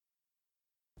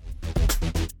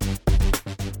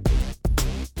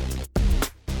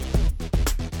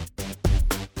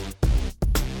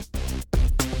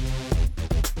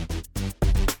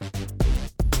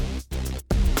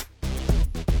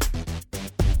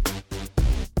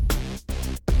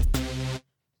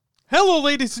Hello,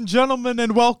 ladies and gentlemen,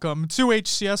 and welcome to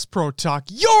HCS Pro Talk,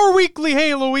 your weekly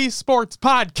Halo eSports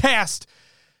podcast.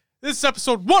 This is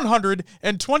episode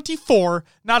 124.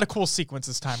 Not a cool sequence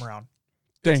this time around.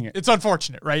 Dang it. It's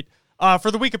unfortunate, right?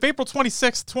 For the week of April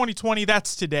 26th, 2020,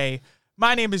 that's today.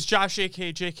 My name is Josh,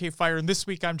 a.k.a. JK Fire, and this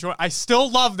week I'm joined. I still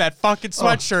love that fucking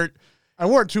sweatshirt. I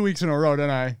wore it 2 weeks in a row,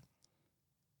 didn't I?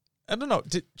 I don't know.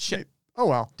 Oh,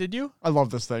 well. Did you? I love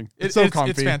this thing. It's so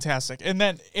comfy. It's fantastic.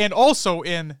 And also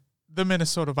in the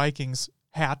Minnesota Vikings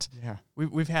hat. Yeah.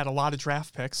 We've had a lot of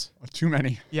draft picks. Too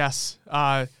many. Yes.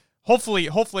 Hopefully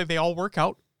they all work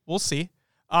out. We'll see.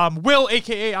 Will,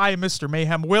 a.k.a. I am Mr.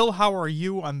 Mayhem. Will, how are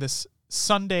you on this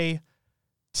Sunday,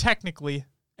 technically,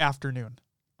 afternoon?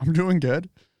 I'm doing good.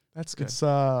 That's good.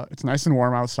 It's nice and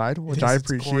warm outside, which I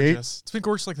appreciate. It's been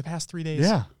gorgeous like the past 3 days.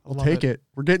 Yeah, I'll take it.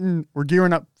 We're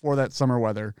gearing up for that summer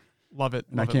weather. Love it.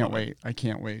 And I can't wait. I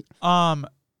can't wait. I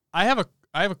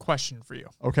have a question for you.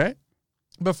 Okay.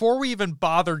 Before we even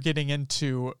bother getting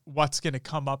into what's going to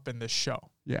come up in this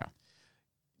show. Yeah.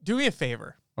 Do me a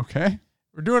favor. Okay.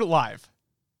 We're doing it live.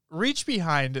 Reach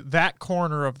behind that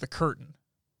corner of the curtain.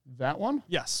 That one?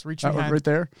 Yes. Reach that behind. One right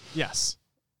there? Yes.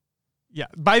 Yeah.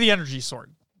 By the energy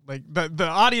sword. Like the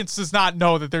audience does not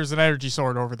know that there's an energy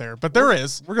sword over there, but there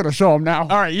is. We're going to show them now.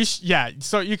 All right.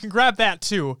 So you can grab that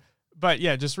too. But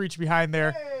yeah, just reach behind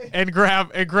there and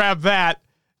grab that.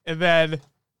 And then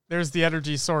there's the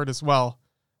energy sword as well.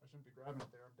 I shouldn't be grabbing it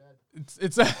there. I'm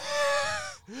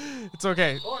dead. It's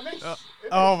okay.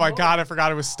 Oh, my God. I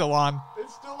forgot it was still on.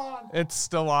 It's still on. It's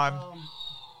still on.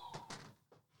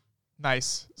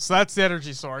 Nice. So that's the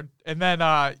energy sword. And then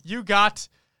you got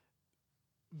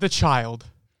the child.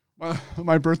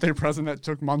 My birthday present that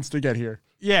took months to get here.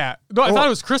 Yeah. No, I thought it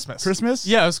was Christmas. Christmas?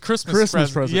 Yeah, it was Christmas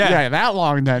present. Yeah, that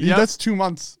long then. Yep. That's 2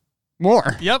 months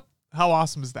more. Yep. How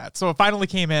awesome is that? So it finally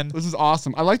came in. This is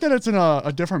awesome. I like that it's in a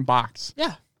different box.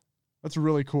 Yeah. That's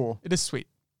really cool. It is sweet.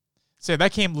 So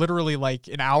that came literally like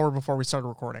an hour before we started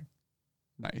recording.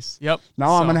 Nice. Yep.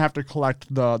 Now I'm going to have to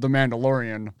collect the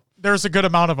Mandalorian. There's a good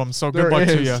amount of them, so good luck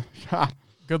to you. Yeah.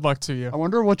 Good luck to you. I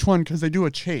wonder which one, because they do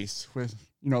a chase with,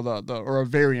 or a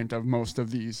variant of most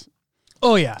of these.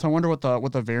 Oh, yeah. So I wonder what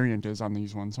the variant is on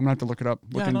these ones. I'm going to have to look it up,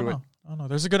 look into it. Oh, no.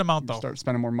 There's a good amount, though. Start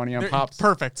spending more money on pops.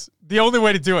 Perfect. The only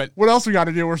way to do it. What else we got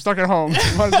to do? We're stuck at home.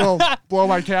 Might as well blow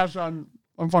my cash on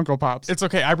Funko Pops. It's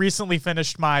okay. I recently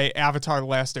finished my Avatar The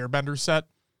Last Airbender set.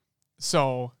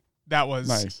 So that was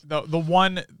nice. The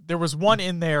one. There was one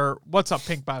in there. What's up,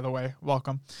 Pink, by the way?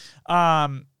 Welcome.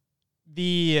 I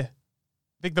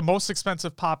think the most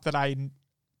expensive pop that I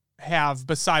have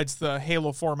besides the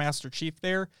Halo 4 Master Chief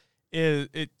there is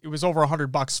it was over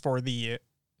 $100 for the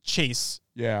chase.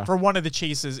 Yeah. For one of the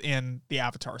chases in the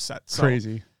Avatar set. So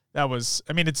crazy. That was,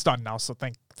 it's done now, so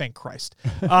thank Christ.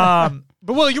 But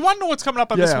Will, you want to know what's coming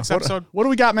up on this week's episode? What do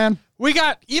we got, man? We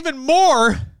got even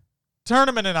more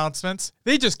tournament announcements.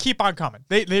 They just keep on coming.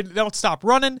 They don't stop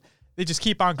running. They just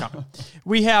keep on coming.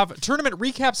 We have tournament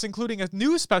recaps, including a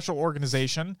new special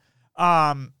organization.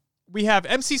 We have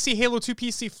MCC Halo 2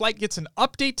 PC Flight gets an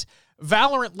update.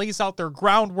 Valorant lays out their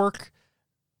groundwork.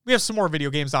 We have some more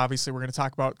video games, obviously, we're going to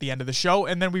talk about at the end of the show.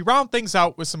 And then we round things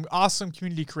out with some awesome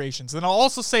community creations. And I'll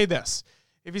also say this.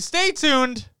 If you stay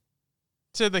tuned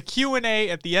to the Q&A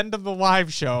at the end of the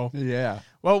live show,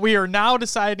 what we are now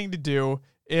deciding to do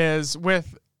is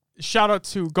with shout out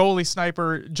to goalie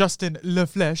sniper Justin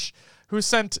LaFleche, who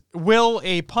sent Will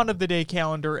a pun of the day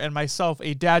calendar and myself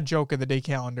a dad joke of the day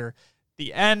calendar.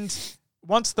 The end,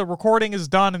 once the recording is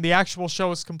done and the actual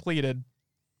show is completed,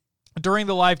 during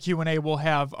the live Q&A, we'll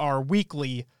have our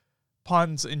weekly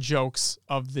puns and jokes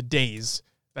of the days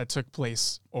that took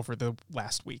place over the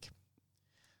last week.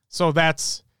 So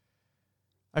that's,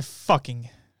 I fucking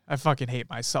hate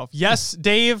myself. Yes,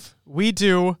 Dave, we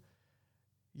do.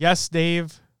 Yes,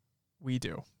 Dave, we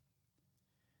do.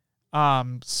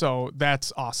 So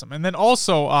that's awesome. And then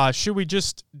also, should we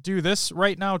just do this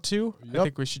right now too? Yep. I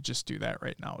think we should just do that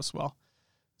right now as well.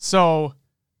 So,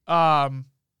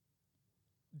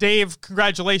 Dave,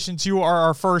 congratulations. You are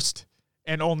our first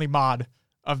and only mod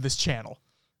of this channel.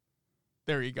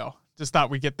 There you go. Just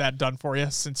thought we'd get that done for you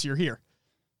since you're here.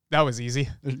 That was easy.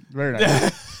 Very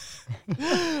nice.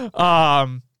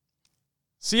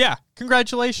 So yeah,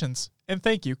 congratulations and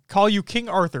thank you. Call you King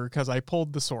Arthur because I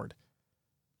pulled the sword.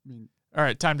 All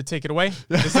right, time to take it away.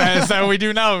 Is that what we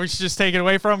do now? We should just take it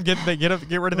away from him,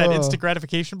 get rid of that instant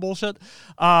gratification bullshit.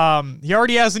 He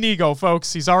already has an ego,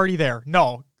 folks. He's already there.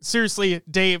 No, seriously,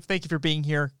 Dave, thank you for being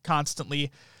here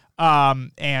constantly.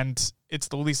 And it's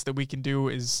the least that we can do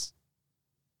is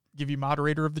give you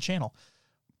moderator of the channel.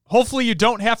 Hopefully you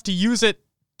don't have to use it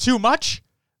too much,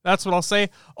 That's what I'll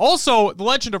say. Also, the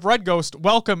Legend of Red Ghost,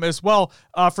 welcome as well.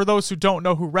 For those who don't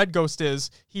know who Red Ghost is,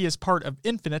 he is part of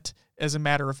Infinite, as a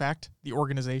matter of fact, the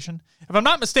organization. If I'm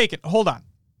not mistaken, hold on.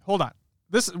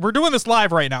 We're doing this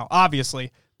live right now,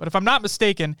 obviously. But if I'm not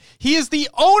mistaken, he is the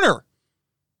owner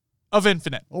of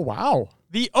Infinite. Oh, wow.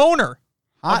 The owner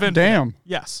Hot of Infinite. damn.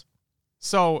 Yes.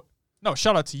 So, no,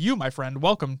 shout out to you, my friend.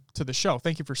 Welcome to the show.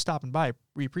 Thank you for stopping by.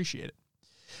 We appreciate it.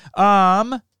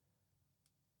 All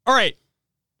right.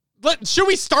 Should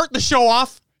we start the show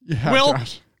off? Yeah, Will?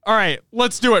 Josh. All right,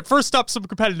 let's do it. First up, some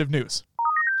competitive news.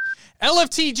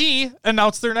 LFTG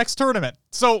announced their next tournament.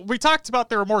 So we talked about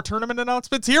there are more tournament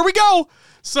announcements. Here we go.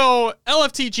 So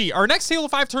LFTG, our next Halo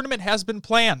 5 tournament has been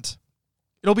planned.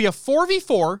 It'll be a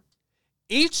 4v4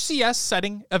 HCS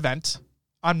setting event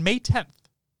on May 10th.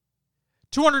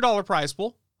 $200 prize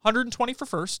pool, $120 for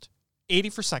first,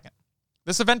 $80 for second.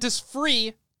 This event is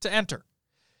free to enter.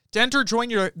 To enter,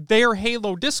 join their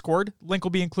Halo Discord. Link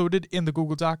will be included in the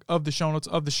Google Doc of the show notes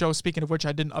of the show. Speaking of which,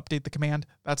 I didn't update the command.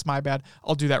 That's my bad.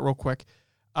 I'll do that real quick.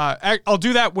 I'll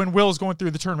do that when Will's going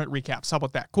through the tournament recaps. How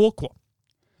about that? Cool.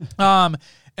 And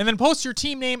then post your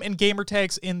team name and gamer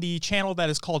tags in the channel that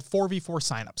is called 4v4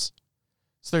 signups.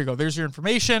 So there you go. There's your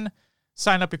information.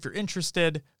 Sign up if you're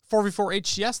interested. 4v4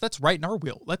 HCS, that's right in our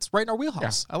wheelhouse.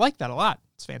 Yeah. I like that a lot.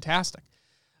 It's fantastic.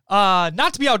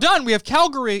 Not to be outdone, we have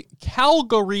Calgary.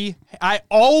 I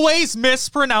always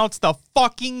mispronounce the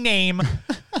fucking name.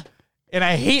 And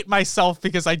I hate myself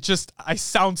because I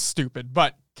sound stupid.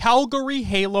 But Calgary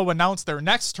Halo announced their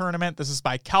next tournament. This is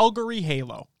by Calgary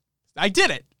Halo. I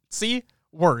did it. See?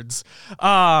 Words.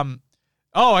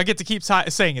 I get to keep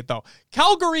saying it, though.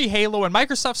 Calgary Halo and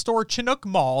Microsoft Store Chinook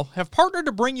Mall have partnered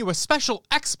to bring you a special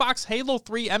Xbox Halo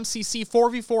 3 MCC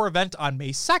 4v4 event on May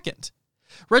 2nd.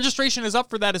 Registration is up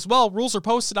for that as well. Rules are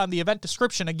posted on the event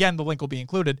description. Again, the link will be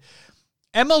included.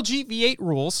 MLG V8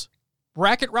 rules.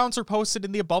 Bracket rounds are posted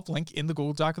in the above link in the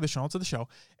Google Doc of the show notes of the show.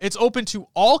 It's open to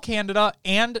all Canada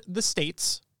and the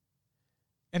States.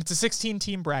 And it's a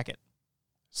 16-team bracket.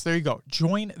 So there you go.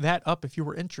 Join that up if you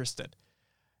were interested.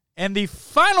 And the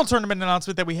final tournament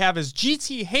announcement that we have is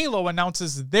GT Halo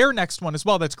announces their next one as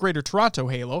well. That's Greater Toronto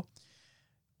Halo.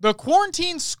 The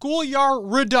Quarantine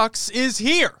Schoolyard Redux is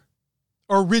here.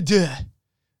 Or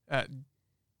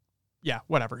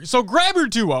whatever. So grab your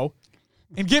duo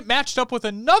and get matched up with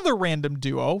another random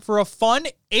duo for a fun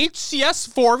HCS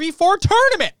 4v4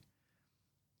 tournament.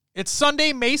 It's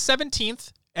Sunday, May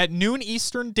 17th at noon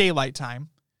Eastern Daylight Time.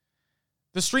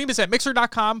 The stream is at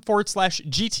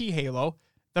mixer.com/GT Halo.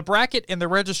 The bracket and the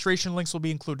registration links will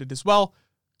be included as well.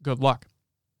 Good luck.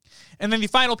 And then the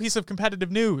final piece of competitive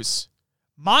news.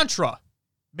 Mantra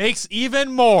makes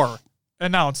even more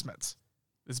announcements.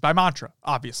 This is by Mantra,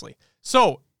 obviously.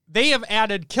 So they have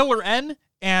added Killer N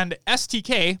and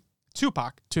STK,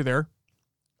 Tupac, to their,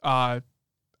 I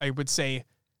would say,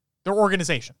 their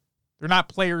organization. They're not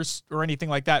players or anything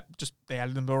like that. Just they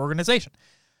added them to their organization.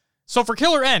 So for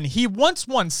Killer N, he once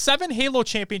won 7 Halo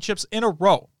championships in a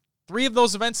row. 3 of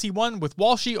those events he won with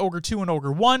Walshy, Ogre 2, and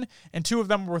Ogre 1, and 2 of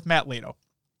them were with Matt Lato.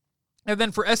 And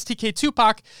then for STK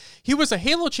Tupac, he was a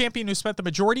Halo champion who spent the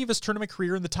majority of his tournament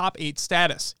career in the top 8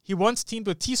 status. He once teamed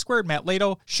with T-Squared, Matt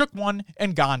Lato, Shook 1,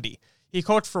 and Gandhi. He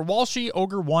coached for Walshy,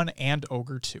 Ogre 1, and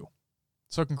Ogre 2.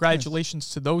 So congratulations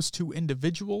to those 2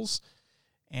 individuals.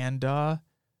 And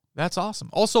that's awesome.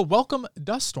 Also, welcome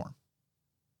Duststorm.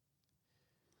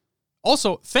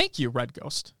 Also, thank you, Red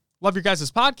Ghost. Love your guys'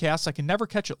 podcasts. I can never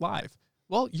catch it live.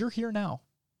 Well, you're here now.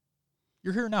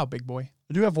 You're here now, big boy.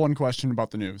 I do have one question about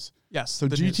the news. Yes. So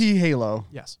GT Halo.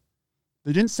 Yes.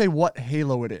 They didn't say what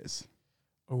Halo it is.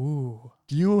 Ooh.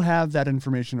 Do you have that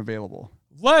information available?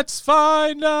 Let's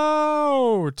find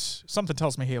out. Something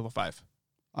tells me Halo 5.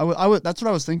 I would. That's what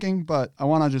I was thinking, but I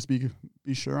want to just be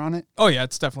sure on it. Oh, yeah,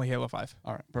 it's definitely Halo 5.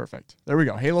 All right, perfect. There we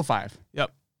go. Halo 5.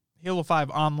 Yep. Halo 5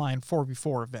 online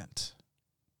 4v4 event.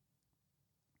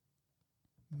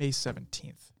 May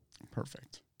 17th.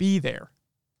 Perfect. Be there.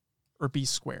 Or be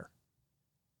square.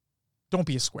 Don't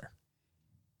be a square.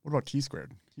 What about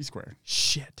T-Squared? T-Squared.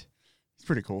 Shit. He's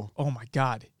pretty cool. Oh my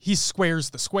God. He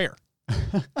squares the square.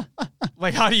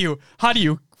 Like, how do you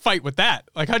fight with that?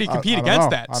 Like, how do you compete against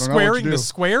that? Squaring the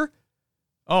square?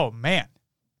 Oh, man.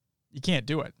 You can't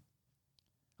do it.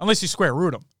 Unless you square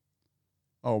root him.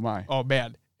 Oh, my. Oh,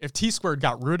 man. If T-Squared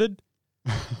got rooted,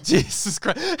 Jesus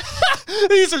Christ.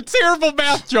 These are terrible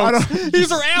math jokes.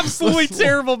 These are absolutely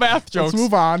terrible math jokes. Let's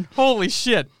move on. Holy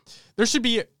shit. There should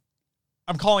be,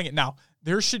 I'm calling it now,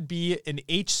 there should be an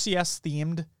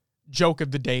HCS-themed joke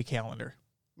of the day calendar.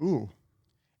 Ooh.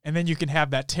 And then you can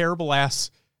have that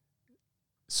terrible-ass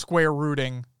square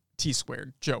rooting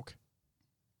T-Squared joke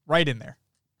right in there.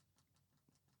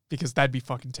 because that'd be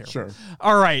fucking terrible. Sure.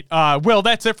 All right. Will,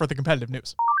 that's it for the competitive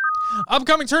news.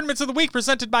 Upcoming tournaments of the week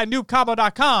presented by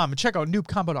noobcombo.com. Check out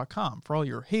noobcombo.com for all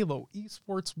your Halo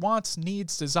esports wants,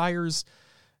 needs, desires,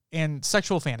 and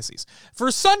sexual fantasies.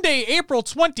 For Sunday, April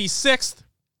 26th,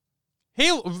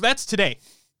 Halo, that's today.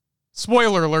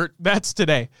 Spoiler alert, that's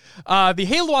today. The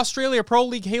Halo Australia Pro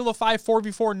League Halo 5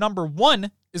 4v4 number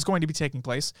 1 is going to be taking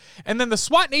place. And then the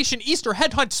SWAT Nation Easter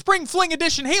Headhunt Spring Fling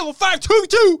Edition Halo 5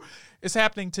 2v2 is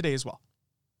happening today as well.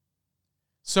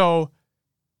 So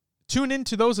tune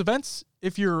into those events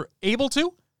if you're able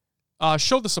to.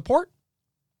 Show the support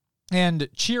and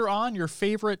cheer on your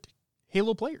favorite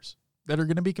Halo players that are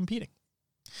going to be competing.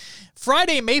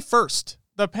 Friday, May 1st,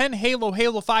 the Penn Halo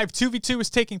 5 2v2 is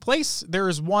taking place. There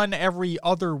is one every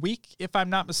other week, if I'm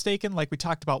not mistaken, like we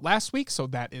talked about last week, so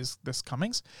that is this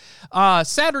comings.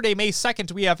 Saturday, May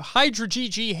 2nd, we have Hydra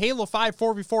GG Halo 5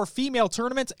 4v4 female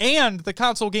tournament and the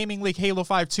Console Gaming League Halo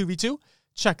 5 2v2.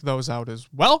 Check those out as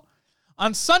well.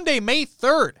 On Sunday, May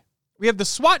 3rd, we have the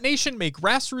SWAT Nation May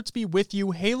Grassroots Be With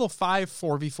You Halo 5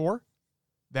 4v4.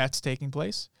 That's taking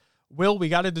place. Will, we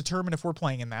got to determine if we're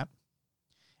playing in that.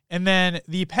 And then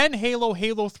the Penn Halo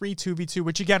 3 2v2,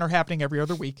 which again are happening every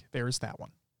other week. There's that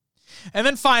one. And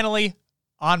then finally,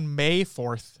 on May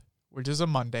 4th, which is a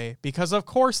Monday, because of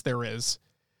course there is,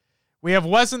 we have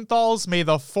Wesenthal's May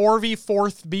the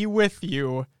 4v4th Be With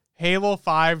You Halo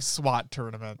 5 SWAT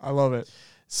tournament. I love it.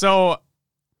 So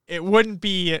it wouldn't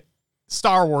be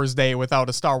Star Wars Day without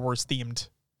a Star Wars themed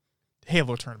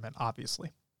Halo tournament,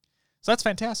 obviously. So that's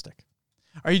fantastic.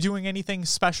 Are you doing anything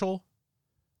special?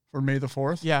 For May the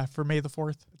 4th? Yeah, for May the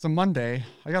 4th. It's a Monday.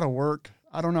 I got to work.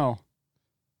 I don't know.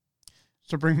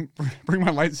 So bring my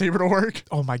lightsaber to work?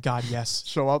 Oh my God, yes.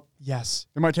 Show up? Yes.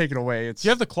 They might take it away. Do you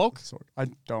have the cloak? I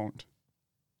don't.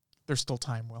 There's still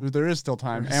time, Will. There is still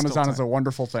time. There is Amazon still time. is a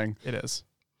wonderful thing. It is.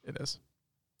 It is.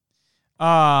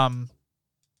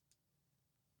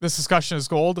 This discussion is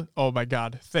gold. Oh my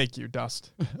God. Thank you,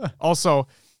 Dust. Also,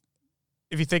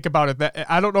 if you think about it, that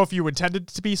I don't know if you intended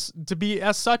to be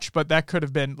as such, but that could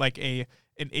have been like a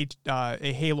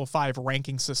Halo 5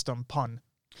 ranking system pun.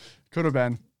 Could have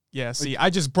been. Yeah, see, I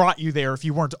just brought you there if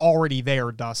you weren't already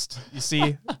there, Dust. You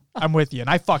see? I'm with you, and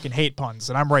I fucking hate puns,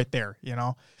 and I'm right there, you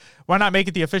know? Why not make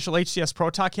it the official HCS Pro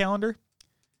Talk calendar?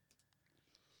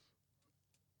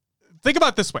 Think about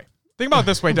it this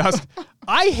way. Dust.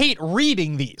 I hate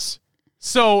reading these.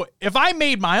 So if I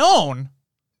made my own,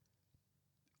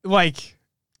 like...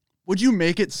 Would you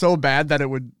make it so bad that it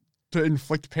would to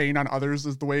inflict pain on others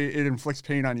is the way it inflicts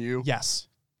pain on you? Yes.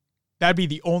 That'd be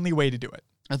the only way to do it.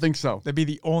 I think so. That'd be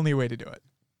the only way to do it.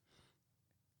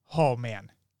 Oh,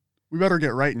 man. We better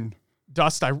get writing.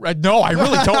 Dust, I really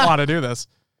don't want to do this.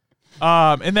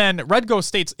 And then Red Ghost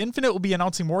states, Infinite will be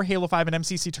announcing more Halo 5 and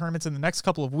MCC tournaments in the next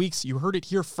couple of weeks. You heard it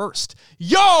here first.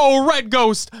 Yo, Red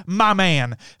Ghost, my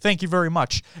man. Thank you very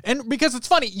much. And because it's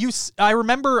funny, I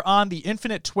remember on the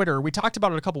Infinite Twitter, we talked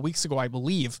about it a couple weeks ago, I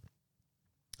believe,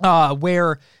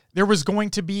 where there was going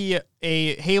to be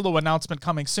a Halo announcement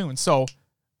coming soon. So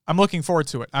I'm looking forward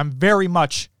to it. I'm very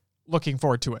much looking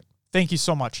forward to it. Thank you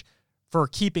so much for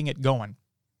keeping it going.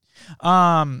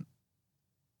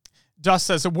 Dust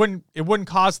says it wouldn't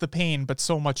cause the pain, but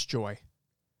so much joy.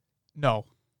 No.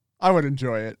 I would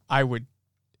enjoy it. I would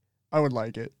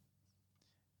like it.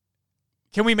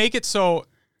 Can we make it so,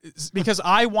 because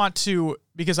I want to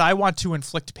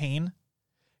inflict pain,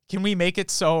 can we make it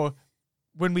so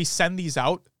when we send these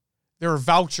out, there are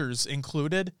vouchers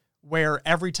included where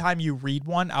every time you read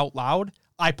one out loud,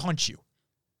 I punch you.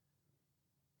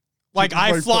 Like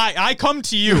I come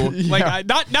to you, yeah. like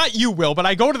not you, Will, but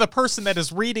I go to the person that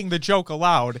is reading the joke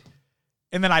aloud,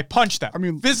 and then I punch them. I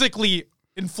mean, physically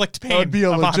inflict pain. That would be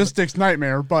a logistics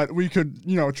nightmare, but we could,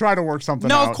 try to work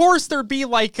something out. Of course there'd be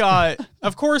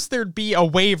a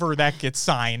waiver that gets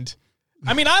signed.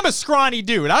 I mean, I'm a scrawny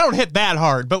dude. I don't hit that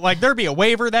hard, but like there'd be a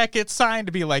waiver that gets signed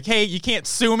to be like, hey, you can't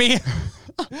sue me.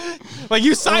 Like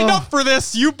you signed up for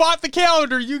this, you bought the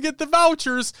calendar, you get the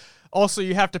vouchers. Also,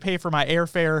 you have to pay for my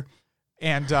airfare.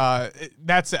 And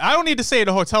that's it. I don't need to stay at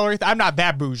a hotel or anything. I'm not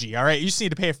that bougie, all right? You just need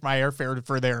to pay for my airfare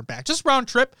for there and back. Just round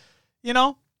trip,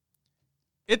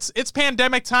 It's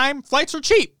pandemic time. Flights are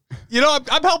cheap.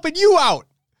 I'm helping you out.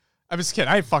 I'm just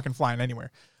kidding. I ain't fucking flying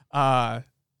anywhere.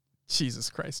 Jesus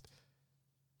Christ.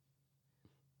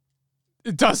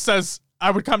 Dust says, I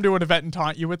would come to an event and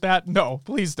taunt you with that. No,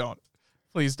 please don't.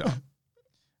 Please don't.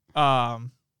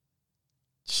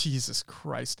 Jesus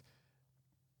Christ.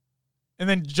 And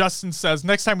then Justin says,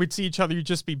 next time we'd see each other, you'd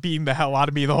just be beating the hell out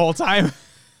of me the whole time.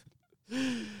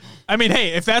 I mean,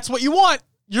 hey, if that's what you want,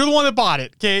 you're the one that bought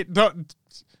it, okay?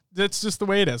 That's just the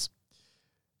way it is.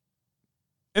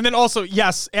 And then also,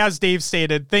 yes, as Dave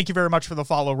stated, thank you very much for the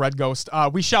follow, Red Ghost.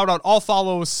 We shout out all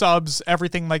follows, subs,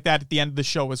 everything like that at the end of the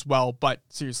show as well. But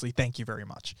seriously, thank you very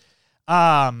much.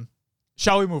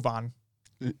 Shall we move on?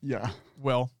 Yeah.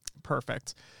 Will,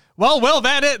 perfect. Well, Will,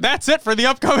 that's it for the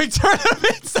upcoming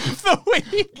tournaments of the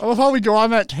week. I love how we go on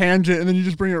that tangent and then you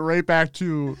just bring it right back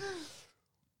to.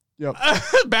 Yep.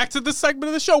 Back to the segment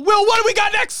of the show. Will, what do we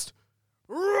got next?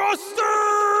 Roster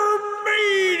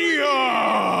Mania.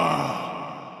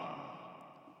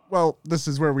 Well, this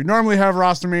is where we normally have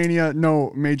Roster Mania.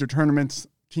 No major tournaments.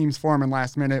 Teams forming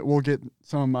last minute. We'll get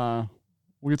some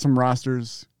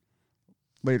rosters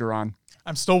later on.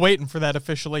 I'm still waiting for that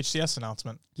official HCS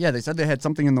announcement. Yeah, they said they had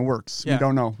something in the works. Yeah. We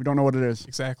don't know. We don't know what it is.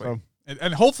 Exactly. So.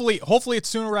 And hopefully it's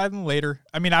sooner rather than later.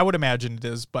 I mean, I would imagine it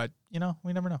is, but we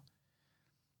never know.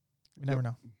 We never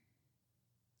know.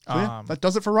 So yeah, that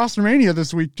does it for Roster Mania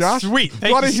this week, Josh. Sweet. Thank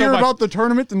you want to so hear much about the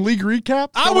tournament and league recap?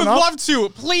 I would love to.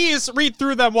 Please read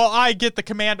through them while I get the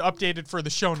command updated for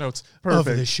the show notes of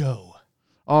the show.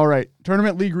 All right.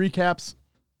 Tournament league recaps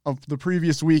of the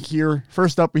previous week here.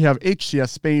 First up, we have HCS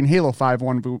Spain Halo 5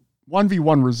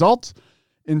 1v1 results.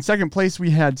 In second place, we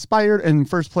had Spired, and in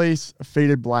first place,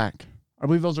 Faded Black. I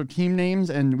believe those are team names,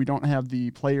 and we don't have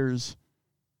the players.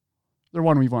 They're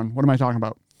 1v1. What am I talking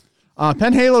about?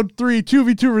 Pen Halo 3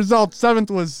 2v2 results.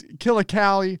 Seventh was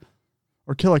Killical,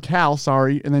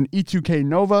 and then E2K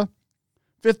Nova.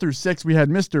 5th through 6th, we had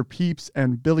Mr. Peeps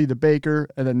and Billy the Baker,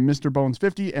 and then Mr. Bones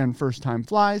 50 and First Time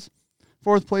Flies.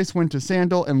 4th place went to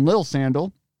Sandal and Lil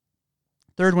Sandal.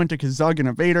 3rd went to Kazug and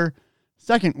Evader.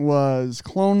 2nd was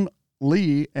Clone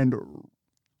Lee and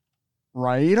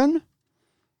Raiden.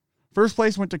 1st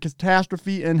place went to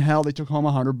Catastrophe and Hell. They took home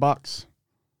 $100.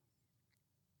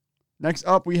 Next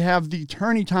up, we have the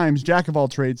Tourney Times Jack of All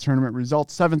Trades tournament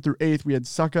results. 7th through 8th, we had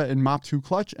Sucka and Mop2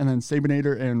 Clutch, and then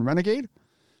Sabinator and Renegade.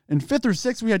 In 5th through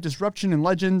 6th, we had Disruption and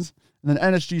Legends, and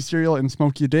then NSG Serial and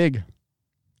Smoke Ya Dig.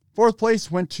 4th place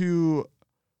went to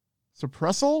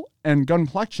Suppressal and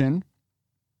Gunplexion.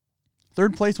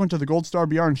 3rd place went to the Gold Star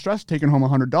BR and Stress, taking home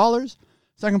 $100.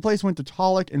 2nd place went to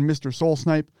Tolic and Mr. Soul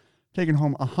Snipe, taking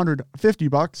home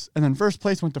 $150. And then 1st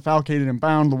place went to Falcated and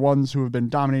Bound, the ones who have been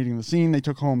dominating the scene. They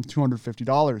took home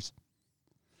 $250.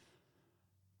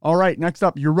 All right, next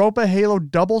up, Europa Halo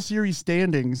Double Series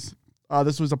standings.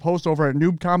 This was a post over at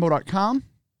noobcombo.com.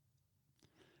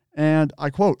 And I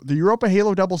quote, the Europa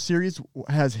Halo Double Series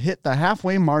has hit the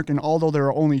halfway mark, and although there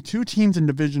are only 2 teams in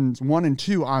Divisions 1 and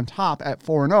 2 on top at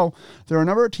 4-0, there are a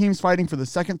number of teams fighting for the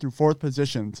 2nd through 4th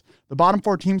positions. The bottom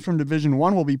 4 teams from Division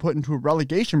 1 will be put into a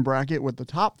relegation bracket with the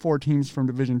top 4 teams from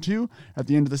Division 2 at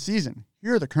the end of the season.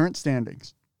 Here are the current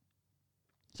standings.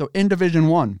 So in Division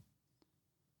 1,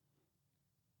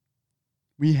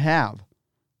 we have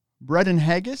Bread and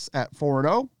Haggis at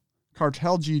 4-0,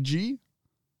 Cartel GG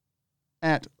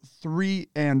at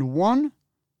 3-1,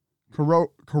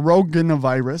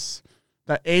 Coronavirus.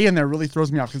 That A in there really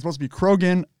throws me off because it's supposed to be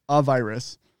Krogan a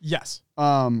virus. Yes.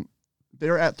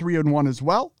 They're at 3-1 as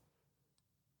well.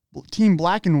 Team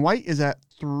Black and White is at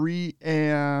 3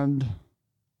 and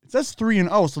it says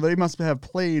 3-0, so they must have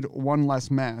played one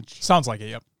less match. Sounds like it.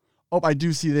 Yep. Oh, I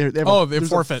do see they have they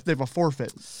forfeit. They have a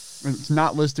forfeit. It's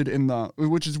not listed in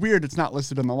which is weird. It's not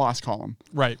listed in the loss column.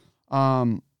 Right.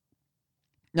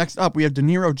 Next up, we have De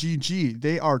Niro GG.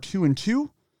 They are 2-2.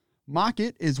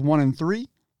 Mocket is 1-3.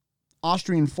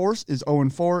 Austrian Force is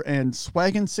 0-4, and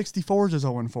Swaggin 64s is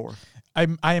 0-4.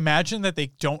 I imagine that they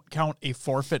don't count a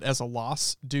forfeit as a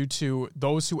loss due to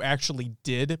those who actually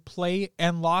did play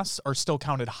and lost are still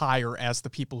counted higher as the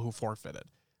people who forfeited.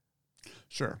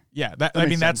 Sure. Yeah.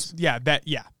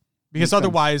 Because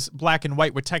otherwise Black and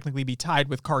White would technically be tied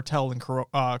with Cartel and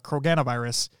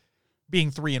Coronavirus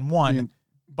being 3-1,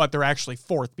 but they're actually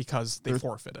 4th because they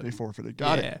forfeited. They forfeited.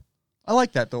 Got it. I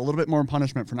like that, though. A little bit more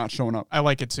punishment for not showing up. I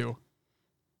like it, too.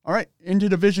 All right. Into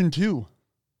Division 2.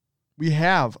 We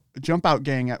have Jump Out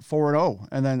Gang at 4-0,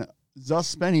 and then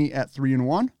Zus Spenny at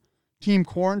 3-1. Team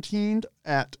Quarantined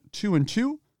at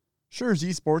 2-2. Schurz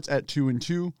Esports at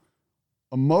 2-2.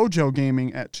 Mojo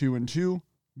Gaming at 2-2.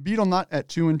 Beetlenut at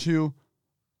 2-2.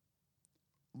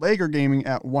 Lager Gaming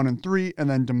at 1-3, and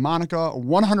then Demonica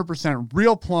 100%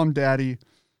 Real Plum Daddy.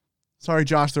 Sorry,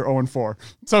 Josh, they're 0-4.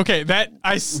 It's okay. That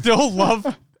I still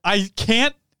love. I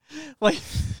can't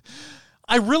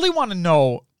I really want to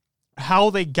know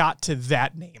how they got to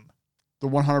that name. The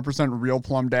 100% Real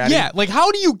Plum Daddy. Yeah,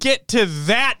 how do you get to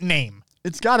that name?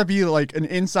 It's got to be an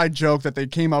inside joke that they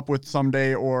came up with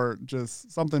someday, or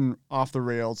just something off the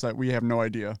rails that we have no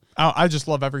idea. I just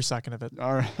love every second of it.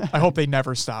 All right. I hope they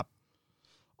never stop.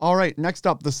 All right, next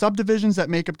up, the subdivisions that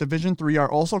make up Division 3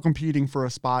 are also competing for a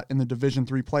spot in the Division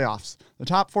 3 playoffs. The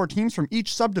top 4 teams from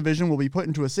each subdivision will be put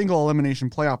into a single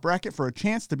elimination playoff bracket for a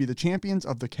chance to be the champions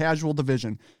of the casual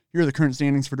division. Here are the current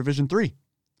standings for Division 3.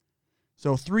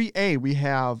 So 3A, we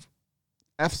have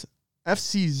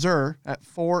FC Zur at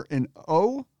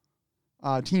 4-0,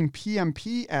 Team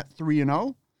PMP at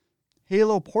 3-0,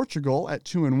 Halo Portugal at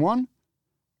 2-1,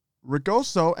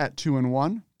 Rigoso at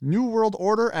 2-1, New World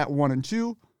Order at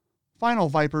 1-2, Final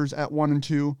Vipers at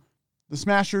 1-2, the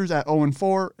Smashers at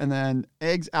 0-4, and then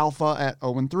Eggs Alpha at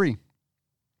 0-3.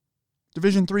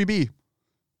 Division 3B,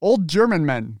 Old German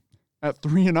Men at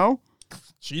 3-0.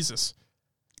 Jesus.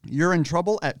 You're in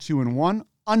Trouble at 2-1,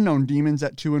 Unknown Demons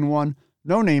at 2-1,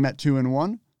 No Name at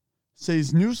 2-1,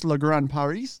 C'est Nous le Grand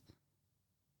Paris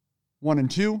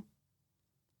 1-2,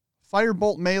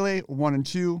 Firebolt Melee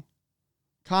 1-2,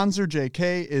 Konzer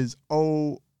JK is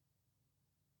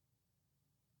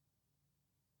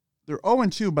they're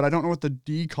 0-2, but I don't know what the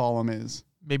D column is.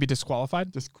 Maybe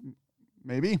disqualified?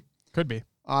 Maybe. Could be.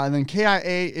 And then KIA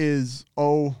is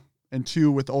 0-2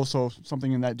 with also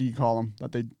something in that D column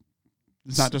that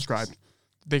it's not described.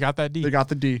 They got that D. They got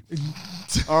the D.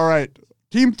 All right.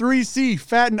 Team 3C,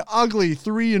 Fat and Ugly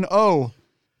 3-0.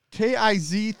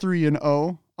 KIZ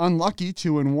 3-0. Unlucky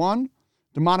 2-1.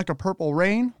 Demonica Purple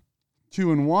Rain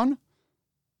 2-1.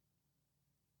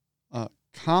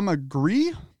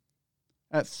 Kamagree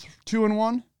at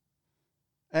 2-1.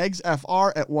 Eggs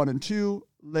FR at 1-2.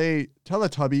 Les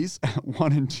Teletubbies at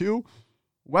 1-2.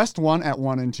 West 1 at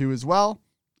 1-2 as well.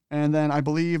 And then I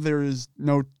believe there is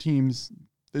no teams.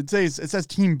 It says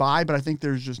team bye, but I think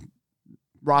there's just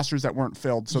rosters that weren't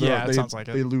filled. So it sounds like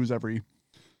they lose every.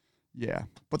 Yeah.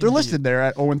 But they're listed there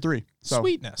at 0-3. So.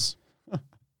 Sweetness.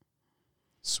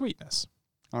 Sweetness.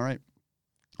 All right.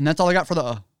 And that's all I got for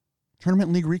the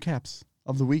tournament league recaps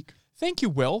of the week. Thank you,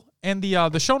 Will. And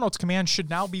the show notes command should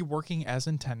now be working as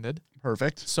intended.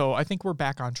 Perfect. So I think we're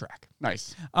back on track.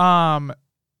 Nice.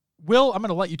 Will, I'm going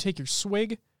to let you take your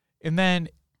swig, and then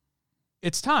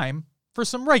it's time for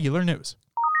some regular news.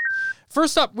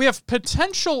 First up, we have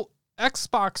potential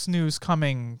Xbox news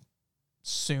coming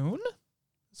soon.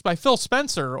 It's by Phil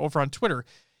Spencer over on Twitter.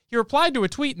 He replied to a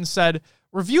tweet and said,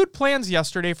 reviewed plans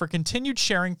yesterday for continued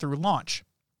sharing through launch.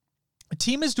 The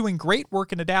team is doing great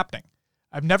work in adapting.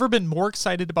 I've never been more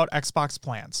excited about Xbox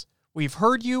plans. We've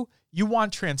heard you. You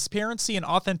want transparency and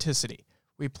authenticity.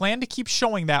 We plan to keep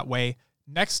showing that way.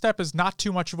 Next step is not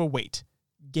too much of a wait.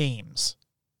 Games.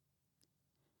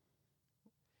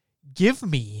 Give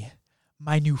me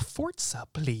my new Forza,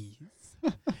 please.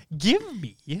 Give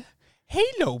me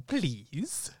Halo,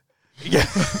 please.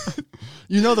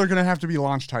 You know they're going to have to be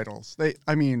launch titles.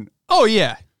 Oh,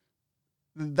 yeah.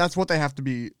 That's what they have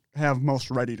to have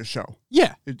most ready to show.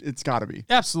 Yeah. It's got to be.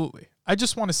 Absolutely. I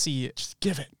just want to see it. Just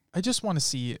give it. I just want to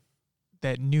see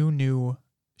that new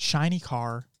shiny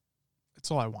car. That's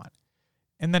all I want.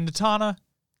 And then Natana,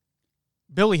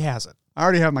 Billy has it. I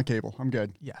already have my cable. I'm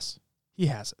good. Yes, he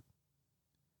has it.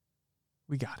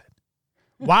 We got it.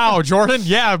 Wow, Jordan.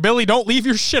 Yeah, Billy, don't leave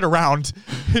your shit around.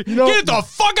 Get the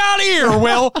fuck out of here,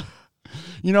 Will.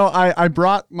 I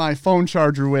brought my phone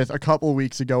charger with a couple of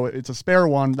weeks ago. It's a spare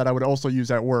one that I would also use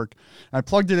at work. I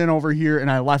plugged it in over here, and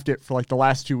I left it for like the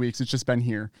last 2 weeks. It's just been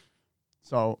here.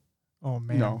 So, oh,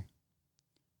 man.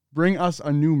 Bring us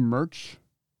a new merch.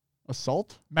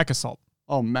 Assault? Mech Assault.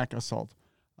 Oh, Mech Assault.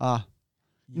 I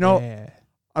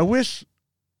wish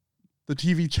the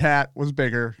TV chat was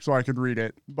bigger so I could read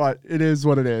it, but it is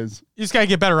what it is. You just got to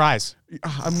get better eyes.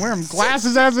 I'm wearing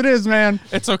glasses as it is, man.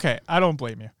 It's okay. I don't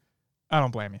blame you.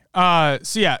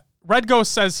 So yeah, Red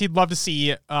Ghost says he'd love to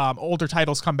see older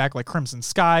titles come back like Crimson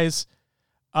Skies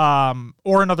or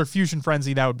another Fusion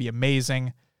Frenzy. That would be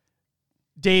amazing.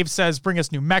 Dave says bring us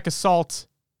new Mech Assault.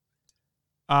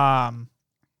 Yeah.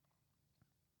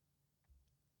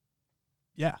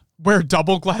 Wear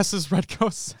double glasses, Red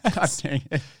Ghost says. God dang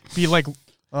it. Be like,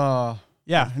 I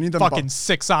need them fucking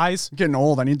 6 eyes. I'm getting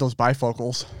old. I need those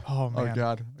bifocals. Oh, man. Oh,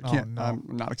 God. I can't. Oh, no.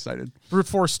 I'm not excited. Brute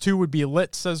Force 2 would be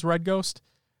lit, says Red Ghost.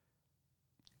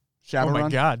 Shadowrun. Oh, my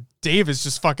God. Dave is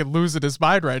just fucking losing his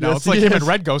mind right now. Yes, It's like he him is. and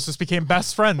Red Ghost just became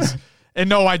best friends. And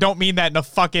no, I don't mean that in a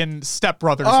fucking Step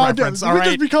Brothers reference, Did all we right?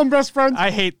 just become best friends? I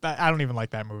hate that. I don't even like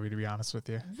that movie, to be honest with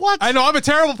you. What? I know, I'm a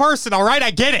terrible person, all right? I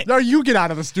get it. No, you get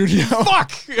out of the studio.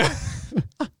 Fuck!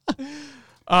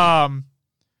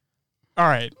 All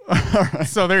right.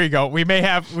 So there you go. We're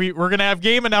going to have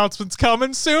game announcements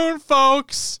coming soon,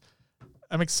 folks.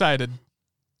 I'm excited.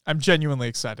 I'm genuinely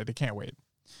excited. I can't wait.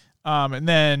 And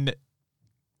then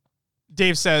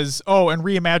Dave says, and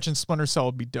reimagine Splinter Cell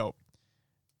would be dope.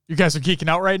 You guys are geeking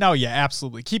out right now? Yeah,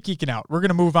 absolutely. Keep geeking out. We're going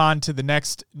to move on to the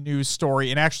next news story,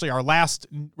 and actually our last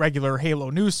regular Halo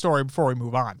news story before we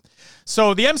move on.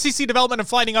 So the MCC development and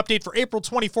flighting update for April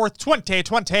 24th,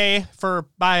 2020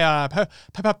 by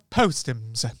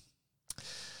Postems.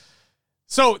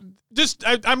 So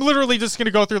I'm literally just going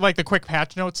to go through like the quick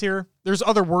patch notes here. There's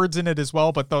other words in it as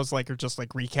well, but those like are just like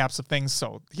recaps of things.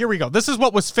 So here we go. This is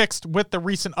what was fixed with the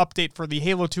recent update for the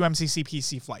Halo 2 MCC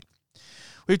PC flight.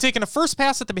 We've taken a first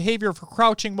pass at the behavior for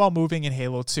crouching while moving in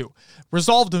Halo 2.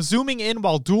 Resolved zooming in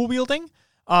while dual wielding.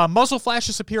 Muzzle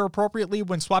flashes appear appropriately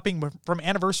when swapping from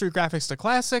Anniversary graphics to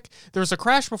Classic. There was a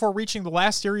crash before reaching the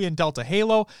last area in Delta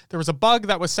Halo. There was a bug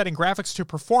that was setting graphics to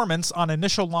performance on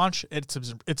initial launch.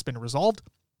 It's been resolved.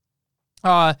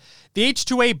 The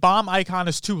H2A bomb icon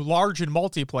is too large in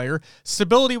multiplayer.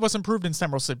 Stability was improved in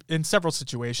several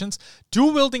situations.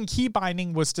 Dual wielding key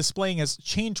binding was displaying as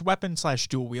change weapon /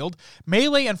 dual wield.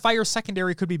 Melee and fire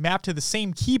secondary could be mapped to the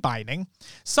same key binding.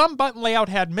 Some button layout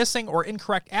had missing or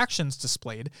incorrect actions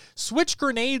displayed. Switch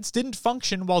grenades didn't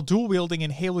function while dual wielding in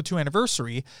Halo 2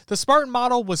 Anniversary. The Spartan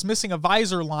model was missing a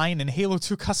visor line in Halo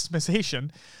 2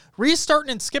 customization.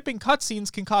 Restarting and skipping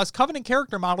cutscenes can cause Covenant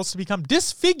character models to become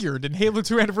disfigured in Halo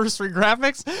 2 Anniversary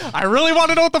graphics. I really want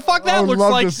to know what the fuck that looks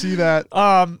like. I would love to see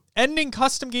that. Ending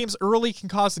custom games early can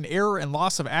cause an error and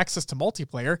loss of access to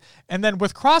multiplayer. And then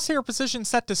with crosshair position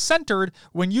set to centered,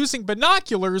 when using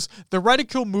binoculars, the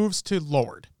reticle moves to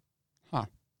lowered. Huh.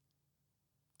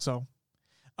 So,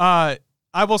 I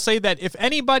will say that if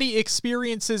anybody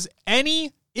experiences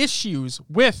any issues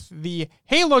with the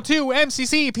Halo 2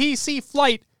 MCC PC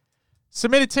flight,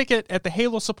 submit a ticket at the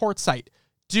Halo support site.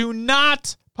 Do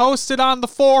not post it on the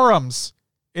forums.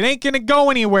 It ain't going to go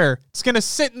anywhere. It's going to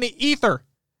sit in the ether.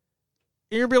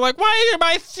 And you'll be like, why isn't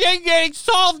my thing getting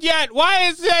solved yet? Why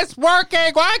is this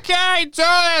working? Why can't I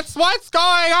do this? What's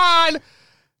going on?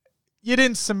 You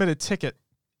didn't submit a ticket.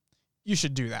 You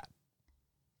should do that.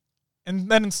 And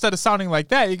then instead of sounding like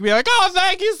that, you can be like, oh,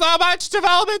 thank you so much,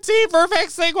 development team, for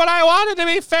fixing what I wanted to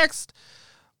be fixed.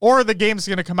 Or the game's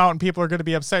going to come out and people are going to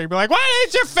be upset. You'll be like, why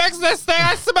didn't you fix this thing?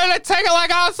 I submitted a ticket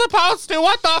like I was supposed to.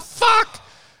 What the fuck?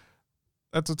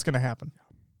 That's what's going to happen.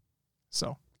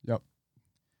 So. Yep.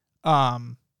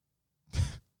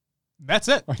 That's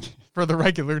it for the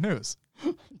regular news.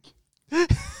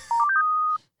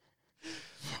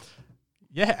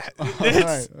 Yeah. All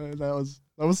right. That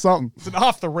was something. It's an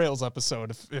off-the-rails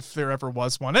episode, if there ever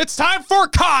was one. It's time for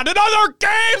COD and Other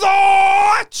Games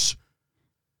Watch!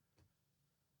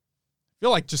 I feel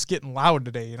like just getting loud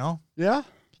today, you know? Yeah?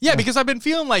 Yeah, because I've been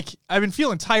feeling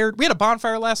tired. We had a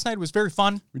bonfire last night. It was very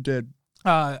fun. We did.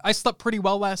 I slept pretty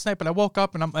well last night, but I woke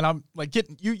up and I'm like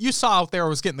getting, you saw out there I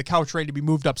was getting the couch ready to be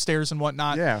moved upstairs and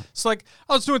whatnot. Yeah. So like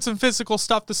I was doing some physical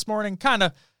stuff this morning, kind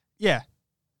of, yeah,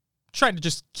 trying to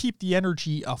just keep the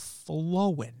energy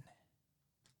flowing.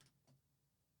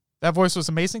 That voice was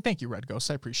amazing. Thank you, Red Ghost.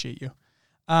 I appreciate you.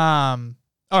 All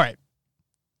right,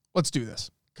 let's do this.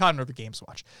 COD and Other Games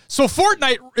Watch. So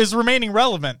Fortnite is remaining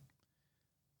relevant.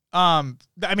 I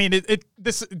mean,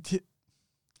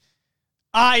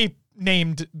 I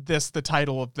named this the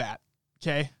title of that.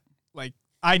 Okay, like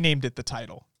I named it the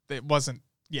title. It wasn't.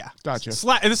 Yeah, gotcha.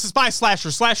 This is by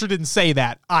Slasher. Slasher didn't say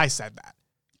that. I said that.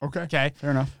 Okay.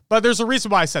 Fair enough. But there's a reason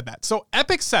why I said that. So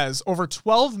Epic says over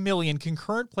 12 million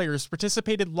concurrent players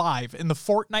participated live in the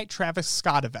Fortnite Travis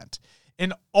Scott event,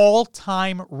 an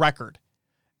all-time record,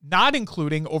 not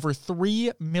including over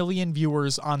 3 million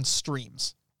viewers on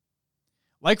streams.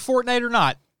 Like Fortnite or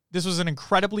not, this was an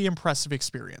incredibly impressive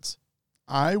experience.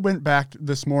 I went back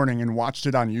this morning and watched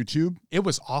it on YouTube. It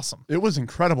was awesome. It was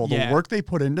incredible. Yeah. The work they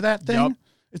put into that thing,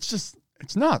 it's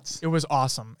nuts. It was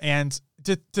awesome. And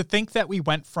to think that we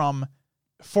went from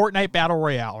Fortnite Battle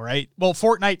Royale, right? Well,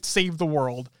 Fortnite saved the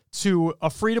world, to a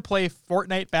free-to-play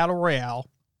Fortnite Battle Royale,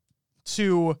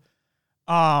 to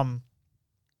the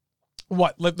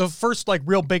first like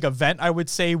real big event I would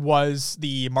say was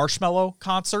the Marshmello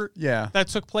concert. Yeah. That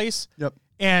took place. Yep.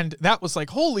 And that was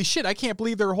like, holy shit, I can't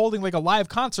believe they're holding like a live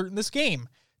concert in this game.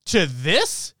 To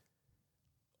this?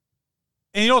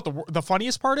 And you know what the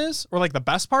funniest part is? Or like the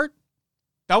best part?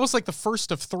 That was like the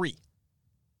first of 3.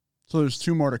 So there's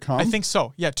 2 more to come? I think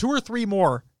so. Yeah, 2 or 3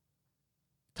 more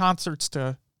concerts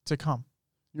to come.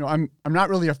 You know, I'm not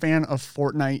really a fan of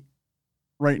Fortnite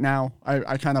right now.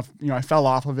 I kind of, I fell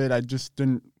off of it. I just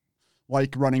didn't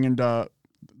like running into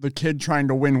the kid trying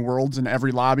to win worlds in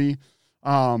every lobby.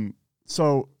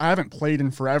 So I haven't played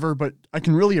in forever, but I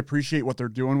can really appreciate what they're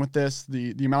doing with this.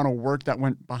 The amount of work that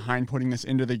went behind putting this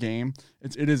into the game.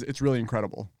 It's really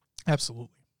incredible. Absolutely.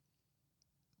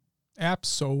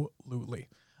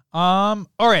 All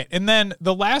right. And then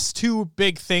the last two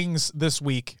big things this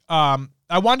week, I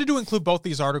wanted to include both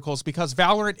these articles because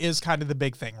Valorant is kind of the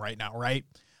big thing right now, right?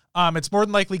 It's more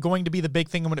than likely going to be the big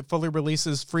thing when it fully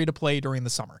releases free to play during the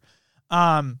summer.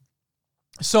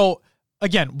 So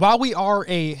again, while we are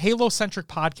a Halo-centric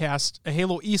podcast, a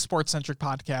Halo esports-centric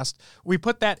podcast, we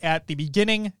put that at the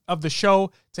beginning of the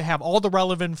show to have all the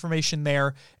relevant information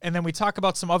there, and then we talk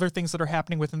about some other things that are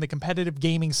happening within the competitive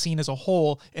gaming scene as a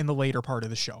whole in the later part of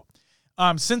the show.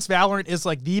 Since Valorant is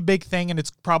like the big thing, and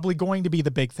it's probably going to be the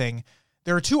big thing,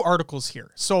 there are two articles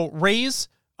here. So Raze,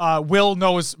 Will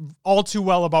knows all too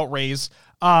well about Raze.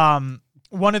 One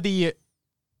of the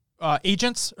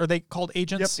agents, are they called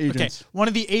agents? Yep, agents. Okay, one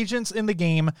of the agents in the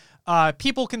game.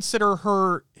 People consider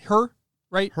her,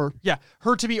 right? Her. Yeah,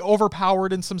 her to be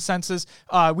overpowered in some senses.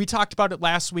 We talked about it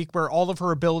last week where all of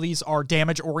her abilities are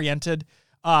damage-oriented.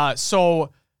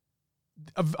 So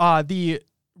the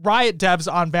Riot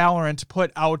devs on Valorant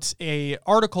put out a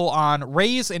article on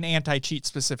Raze and anti-cheat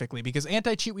specifically, because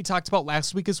anti-cheat we talked about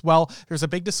last week as well. There's a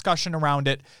big discussion around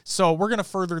it. So we're going to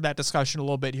further that discussion a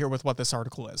little bit here with what this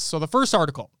article is. So the first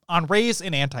article on Raze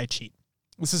and anti-cheat.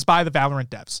 This is by the Valorant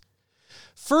devs.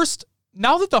 First,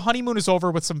 now that the honeymoon is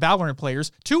over with some Valorant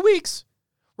players, 2 weeks,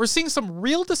 we're seeing some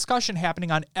real discussion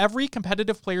happening on every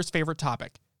competitive player's favorite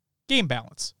topic, game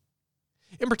balance.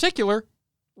 In particular,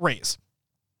 Raze,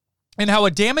 and how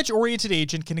a damage-oriented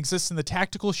agent can exist in the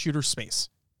tactical shooter space.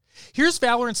 Here's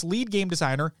Valorant's lead game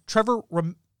designer, Trevor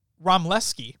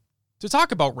Romleski, to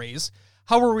talk about Raze,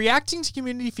 how we're reacting to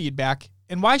community feedback,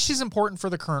 and why she's important for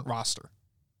the current roster.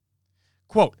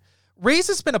 Quote, Raze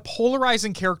has been a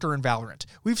polarizing character in Valorant.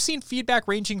 We've seen feedback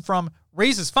ranging from,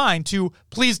 Raze is fine, to,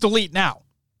 please delete now.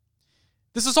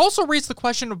 This has also raised the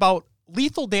question about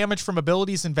lethal damage from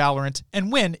abilities in Valorant,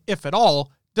 and when, if at all,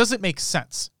 does it make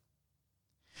sense?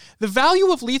 The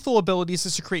value of lethal abilities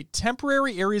is to create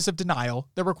temporary areas of denial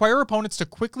that require opponents to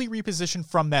quickly reposition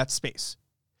from that space.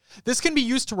 This can be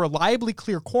used to reliably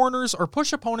clear corners or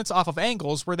push opponents off of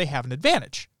angles where they have an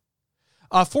advantage,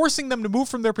 forcing them to move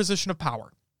from their position of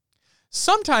power.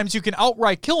 Sometimes you can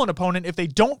outright kill an opponent if they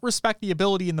don't respect the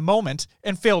ability in the moment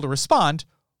and fail to respond,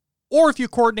 or if you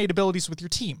coordinate abilities with your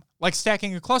team, like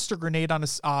stacking a cluster grenade on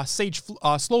a Sage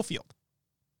slow field.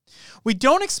 We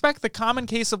don't expect the common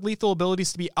case of lethal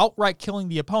abilities to be outright killing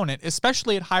the opponent,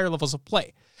 especially at higher levels of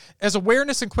play. As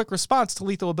awareness and quick response to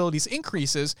lethal abilities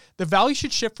increases, the value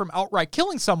should shift from outright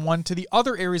killing someone to the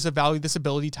other areas of value this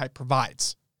ability type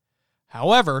provides.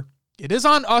 However, it is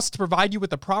on us to provide you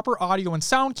with the proper audio and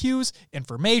sound cues,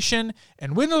 information,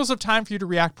 and windows of time for you to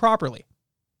react properly.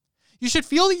 You should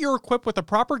feel that you're equipped with the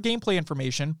proper gameplay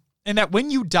information, and that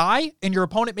when you die and your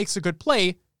opponent makes a good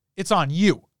play, it's on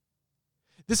you.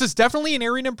 This is definitely an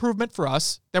area of improvement for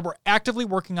us that we're actively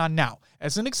working on now.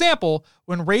 As an example,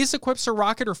 when Raze equips her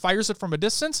rocket or fires it from a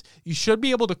distance, you should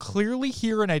be able to clearly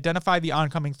hear and identify the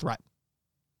oncoming threat.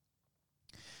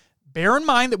 Bear in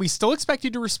mind that we still expect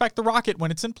you to respect the rocket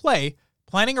when it's in play,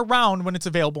 planning a round when it's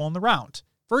available in the round.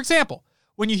 For example,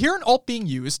 when you hear an ult being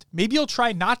used, maybe you'll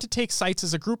try not to take sites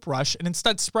as a group rush and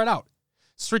instead spread out.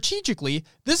 Strategically,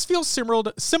 this feels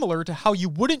similar to how you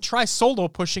wouldn't try solo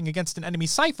pushing against an enemy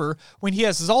Cypher when he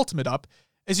has his ultimate up,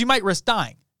 as you might risk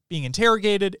dying, being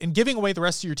interrogated, and giving away the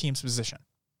rest of your team's position.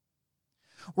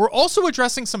 We're also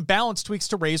addressing some balance tweaks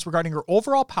to Raze regarding her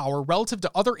overall power relative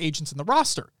to other agents in the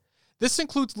roster. This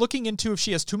includes looking into if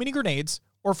she has too many grenades,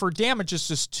 or if her damage is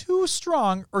just too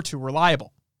strong or too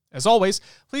reliable. As always,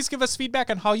 please give us feedback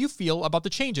on how you feel about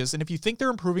the changes and if you think they're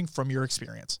improving from your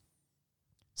experience.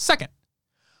 Second,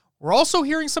 we're also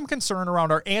hearing some concern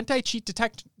around our anti-cheat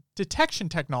detection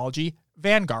technology,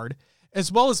 Vanguard,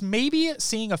 as well as maybe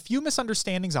seeing a few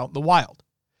misunderstandings out in the wild.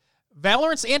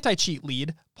 Valorant's anti-cheat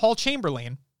lead, Paul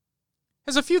Chamberlain,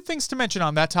 has a few things to mention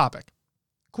on that topic.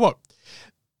 Quote,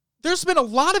 there's been a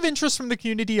lot of interest from the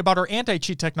community about our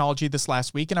anti-cheat technology this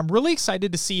last week, and I'm really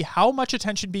excited to see how much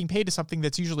attention being paid to something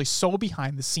that's usually so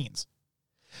behind the scenes.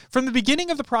 From the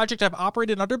beginning of the project, I've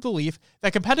operated under belief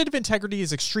that competitive integrity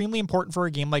is extremely important for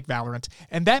a game like Valorant,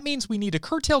 and that means we need to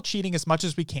curtail cheating as much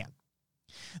as we can.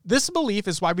 This belief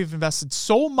is why we've invested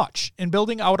so much in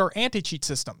building out our anti-cheat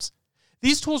systems.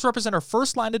 These tools represent our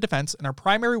first line of defense and our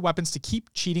primary weapons to keep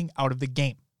cheating out of the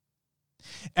game.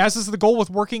 As is the goal with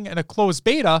working in a closed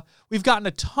beta, we've gotten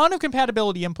a ton of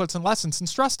compatibility inputs and lessons in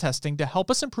stress testing to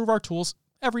help us improve our tools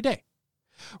every day.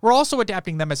 We're also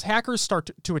adapting them as hackers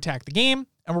start to attack the game,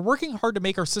 and we're working hard to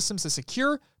make our systems as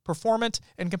secure, performant,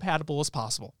 and compatible as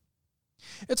possible.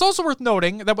 It's also worth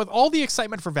noting that with all the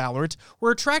excitement for Valorant,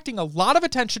 we're attracting a lot of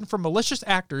attention from malicious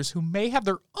actors who may have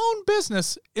their own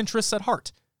business interests at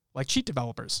heart, like cheat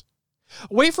developers.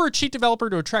 A way for a cheat developer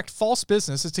to attract false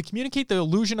business is to communicate the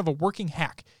illusion of a working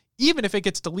hack, even if it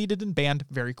gets deleted and banned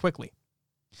very quickly.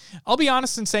 I'll be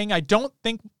honest in saying I don't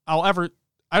think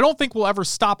we'll ever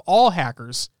stop all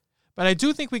hackers, but I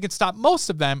do think we can stop most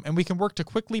of them and we can work to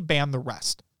quickly ban the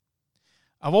rest.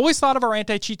 I've always thought of our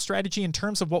anti-cheat strategy in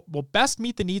terms of what will best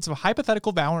meet the needs of a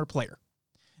hypothetical Valorant player.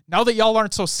 Now that y'all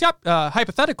aren't so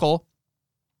hypothetical,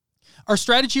 our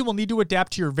strategy will need to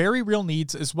adapt to your very real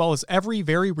needs as well as every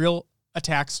very real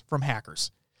attacks from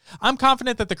hackers. I'm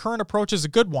confident that the current approach is a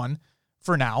good one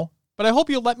for now, but I hope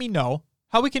you'll let me know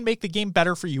how we can make the game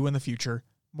better for you in the future.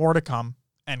 More to come,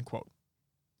 end quote.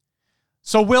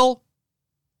 So, Will,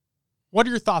 what are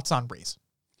your thoughts on Raze?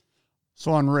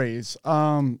 So on Raze, it's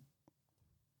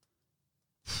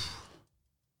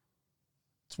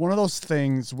one of those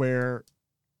things where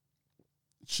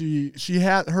she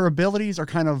had her abilities are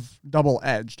kind of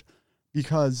double-edged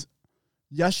because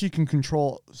yes, she can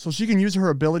use her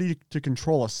ability to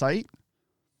control a site,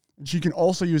 and she can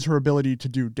also use her ability to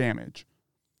do damage.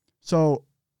 So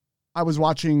I was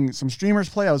watching some streamers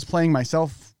play. I was playing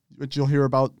myself, which you'll hear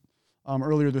about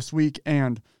earlier this week.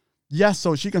 And yes,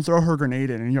 so she can throw her grenade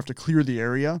in and you have to clear the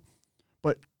area.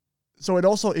 But so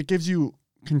it gives you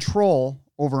control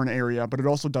over an area, but it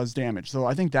also does damage. So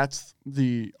I think that's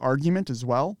the argument as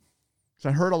well. Because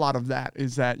I heard a lot of that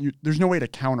is that there's no way to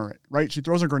counter it, right? She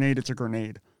throws a grenade, it's a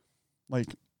grenade.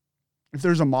 Like if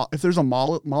there's a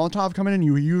Molotov coming in,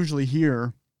 you usually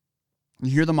hear the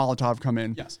Molotov come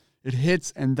in. Yes. It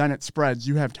hits and then it spreads.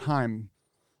 You have time.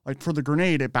 Like for the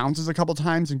grenade, it bounces a couple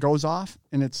times and goes off,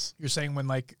 and it's. You're saying when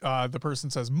the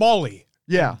person says Molly.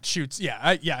 Yeah. Shoots.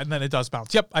 Yeah. And then it does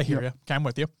bounce. Yep. I hear you. Okay, I'm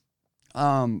with you.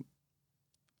 I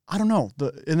don't know.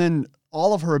 And then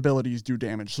all of her abilities do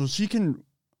damage, so she can.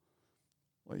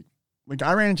 Like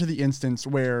I ran into the instance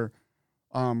where,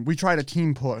 we tried a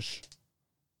team push,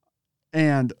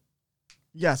 and.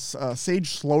 Yes,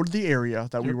 Sage slowed the area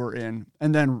that we were in,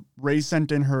 and then Raze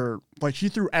sent in her, she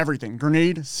threw everything,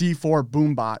 grenade, C4,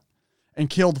 boombot, and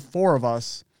killed 4 of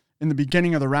us in the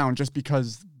beginning of the round just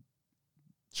because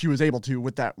she was able to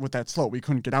with that slow. We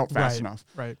couldn't get out fast enough.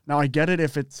 Right. Now, I get it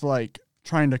if it's,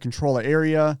 trying to control an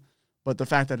area, but the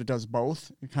fact that it does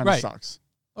both, it kind of sucks.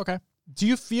 Okay. Do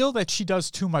you feel that she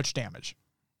does too much damage?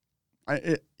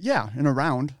 Yeah, in a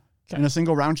round. Okay. In a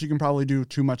single round, she can probably do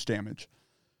too much damage.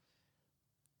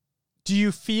 Do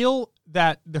you feel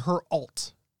that her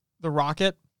ult, the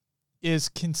rocket, is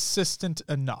consistent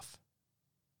enough?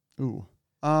 Ooh.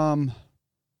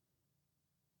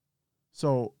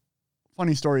 So,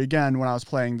 funny story again, when I was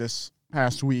playing this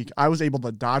past week, I was able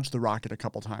to dodge the rocket a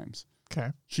couple times.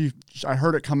 Okay. I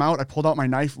heard it come out, I pulled out my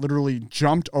knife, literally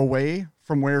jumped away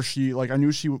from where I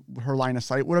knew her line of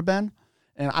sight would have been,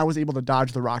 and I was able to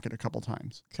dodge the rocket a couple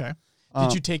times. Okay.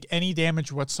 Did you take any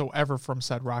damage whatsoever from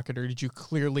said rocket, or did you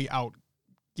clearly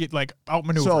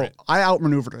outmaneuver it? So I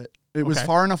outmaneuvered it. It was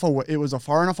far enough away. It was a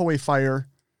far enough away fire.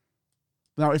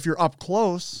 Now, if you're up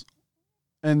close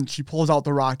and she pulls out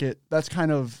the rocket, that's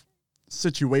kind of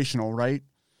situational, right?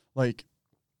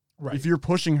 If you're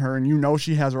pushing her and you know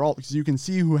she has her ult, because you can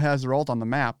see who has her ult on the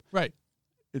map. Right.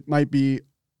 You might be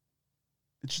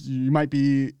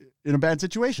in a bad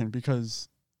situation because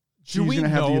she's going to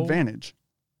have the advantage.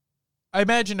 I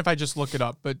imagine if I just look it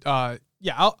up, but I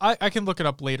can look it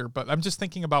up later. But I'm just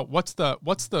thinking about what's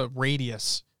the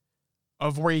radius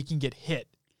of where you can get hit.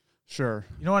 Sure.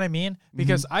 You know what I mean?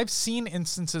 Because I've seen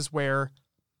instances where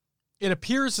it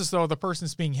appears as though the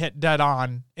person's being hit dead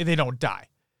on and they don't die.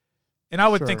 And I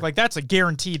would think that's a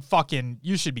guaranteed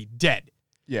you should be dead.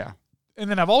 Yeah.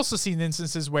 And then I've also seen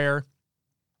instances where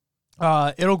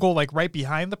it'll go right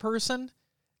behind the person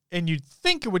and you'd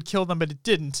think it would kill them, but it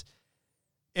didn't.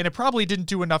 And it probably didn't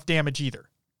do enough damage either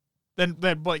than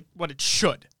what it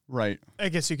should. Right. I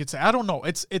guess you could say. I don't know.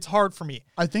 It's hard for me.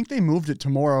 I think they moved it to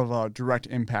more of a direct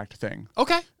impact thing.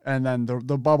 Okay. And then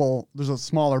the bubble, there's a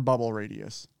smaller bubble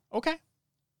radius. Okay.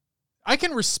 I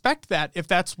can respect that if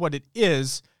that's what it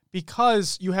is,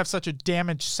 because you have such a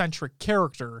damage-centric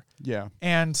character. Yeah.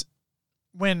 And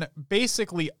when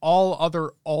basically all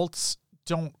other alts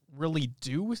don't really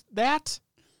do that.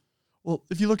 Well,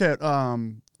 if you look at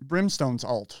Brimstone's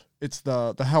ult, it's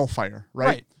the Hellfire, right?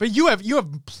 Right. But you have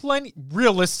plenty,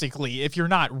 realistically, if you're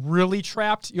not really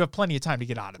trapped, you have plenty of time to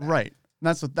get out of that. Right. And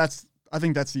I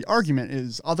think that's the argument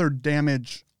is other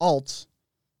damage ults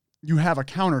you have a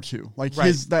counter to.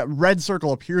 That red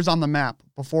circle appears on the map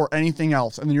before anything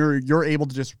else, and then you're able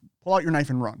to just pull out your knife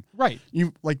and run. Right.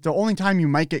 The only time you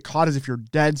might get caught is if you're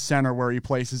dead center where he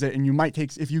places it, and you might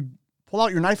take, if you pull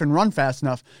out your knife and run fast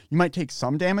enough, you might take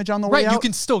some damage on the way out. Right, you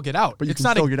can still get out, but it's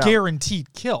not a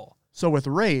guaranteed kill. So with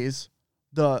Raze,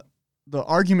 the the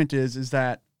argument is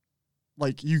that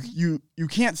like you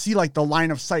can't see like the line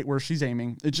of sight where she's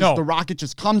aiming. It's just the rocket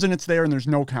just comes and it's there and there's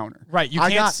no counter. Right. You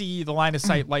can't see the line of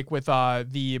sight like with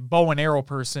the bow and arrow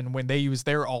person when they use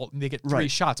their ult and they get 3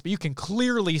 shots, but you can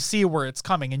clearly see where it's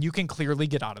coming and you can clearly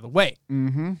get out of the way.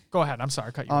 Mm-hmm. Go ahead. I'm sorry.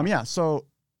 I cut you off. Yeah. So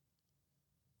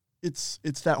it's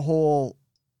that whole,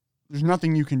 there's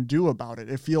nothing you can do about it.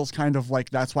 It feels kind of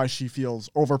like that's why she feels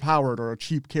overpowered or a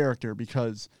cheap character,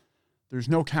 because there's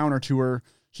no counter to her.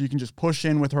 She can just push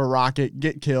in with her rocket,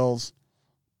 get kills,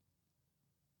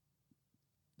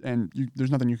 and there's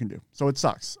nothing you can do. So it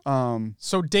sucks.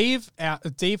 So Dave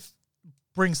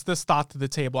brings this thought to the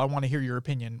table. I want to hear your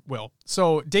opinion, Will.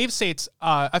 So Dave states,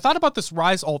 I thought about this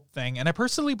Ryze ult thing, and I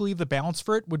personally believe the balance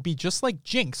for it would be just like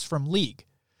Jinx from League.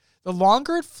 The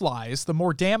longer it flies, the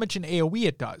more damage in AoE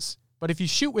it does. But if you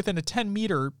shoot within a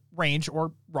 10-meter range,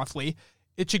 or roughly,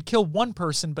 it should kill 1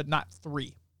 person, but not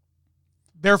 3.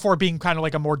 Therefore being kind of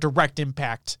like a more direct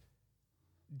impact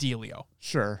dealio.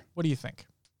 Sure. What do you think?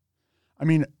 I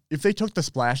mean, if they took the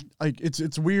splash, like it's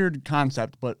a weird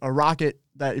concept, but a rocket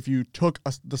that if you took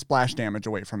the splash damage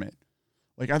away from it,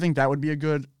 like I think that would be a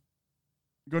good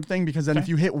thing, because then if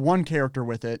you hit one character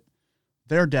with it,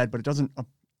 they're dead, but it doesn't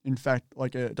infect,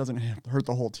 like it doesn't hurt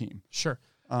the whole team. Sure.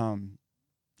 Go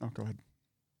ahead.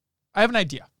 I have an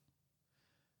idea.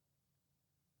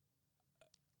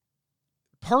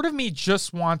 Part of me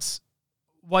just wants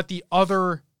what the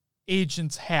other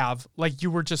agents have, like you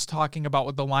were just talking about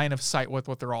with the line of sight with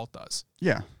what their ult does.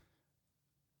 Yeah.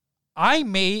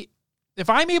 If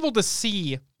I'm able to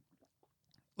see,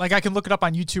 like I can look it up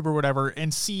on YouTube or whatever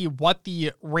and see what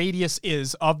the radius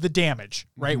is of the damage,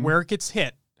 right? Mm-hmm. Where it gets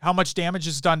hit, how much damage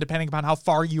is done depending upon how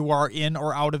far you are in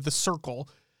or out of the circle.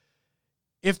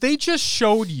 If they just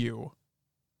showed you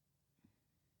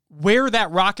where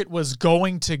that rocket was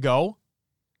going to go,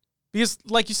 because,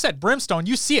 like you said, Brimstone,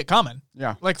 you see it coming.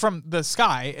 Yeah. Like from the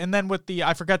sky. And then with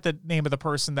I forget the name of the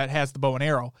person that has the bow and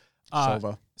arrow.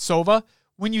 Sova.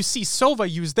 When you see Sova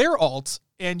use their ult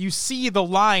and you see the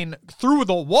line through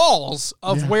the walls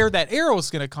of where that arrow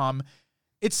is going to come,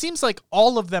 it seems like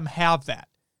all of them have that.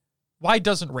 Why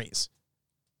doesn't Raze?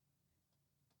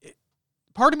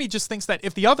 Part of me just thinks that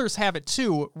if the others have it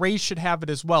too, Raze should have it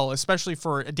as well, especially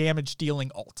for a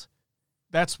damage-dealing ult.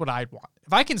 That's what I'd want.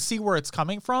 If I can see where it's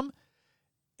coming from,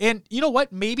 and you know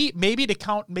what? Maybe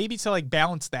to like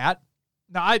balance that.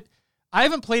 Now, I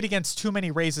haven't played against too many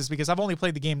Razes because I've only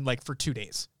played the game like for 2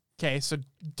 days. Okay, so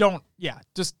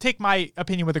just take my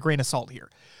opinion with a grain of salt here.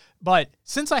 But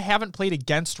since I haven't played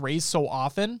against Raze so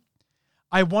often,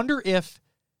 I wonder if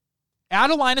add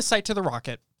a line of sight to the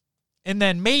rocket, and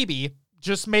then maybe,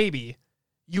 just maybe,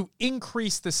 you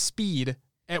increase the speed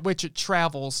at which it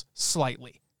travels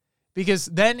slightly. Because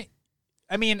then,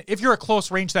 I mean, if you're at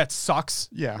close range, that sucks.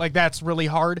 Yeah. Like, that's really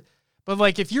hard. But,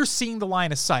 like, if you're seeing the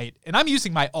line of sight, and I'm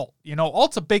using my ult,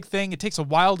 ult's a big thing. It takes a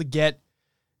while to get.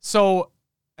 So,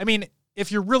 I mean,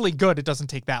 if you're really good, it doesn't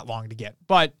take that long to get.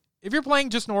 But if you're playing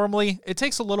just normally, it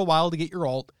takes a little while to get your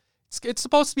ult. It's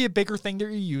supposed to be a bigger thing that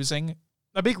you're using,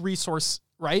 a big resource,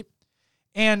 right?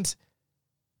 And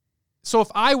so if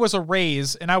I was a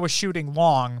Raze and I was shooting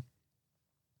long,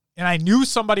 and I knew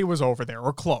somebody was over there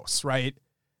or close, right?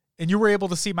 And you were able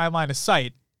to see my line of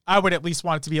sight, I would at least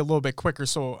want it to be a little bit quicker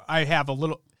so I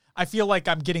feel like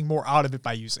I'm getting more out of it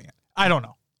by using it. I don't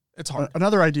know. It's hard.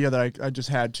 Another idea that I just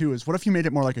had too is what if you made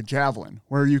it more like a javelin,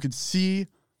 where you could see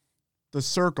the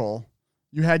circle,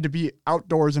 you had to be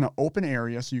outdoors in an open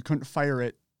area so you couldn't fire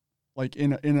it like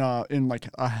in like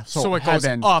a so it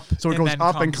heaven. Goes up. So it goes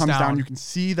up and comes down. down. You can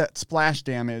see that splash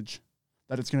damage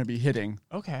that it's going to be hitting.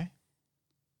 Okay.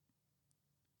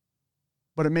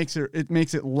 But it makes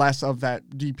it less of that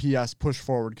DPS push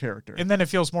forward character. And then it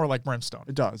feels more like Brimstone.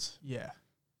 It does. Yeah.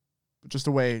 But just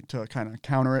a way to kind of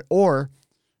counter it. Or,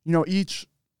 each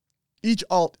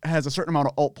ult has a certain amount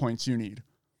of ult points you need.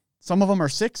 Some of them are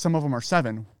 6, some of them are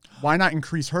 7. Why not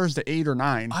increase hers to 8 or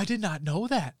 9? I did not know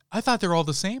that. I thought they're all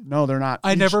the same. No, they're not.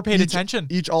 I never paid attention.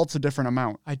 Each ult's a different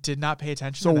amount. I did not pay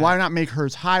attention So to that. why not make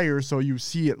hers higher so you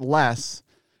see it less,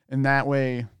 and that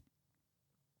way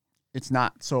it's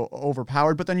not so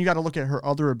overpowered? But then you got to look at her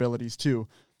other abilities too.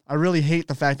 I really hate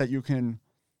the fact that you can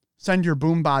send your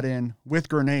boombot in with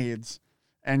grenades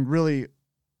and really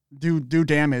do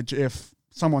damage if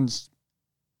someone's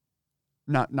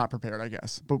not prepared, I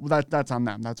guess. But that's on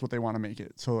them. That's what they want to make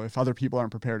it. So if other people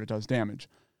aren't prepared, it does damage.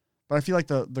 But I feel like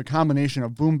the combination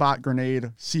of boombot,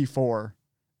 grenade, C4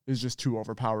 is just too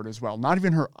overpowered as well. Not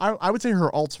even her. I would say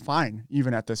her ult's fine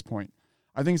even at this point.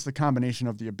 I think it's the combination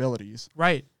of the abilities.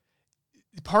 Right.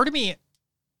 Part of me,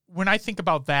 when I think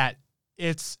about that,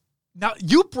 it's Now,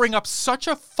 you bring up such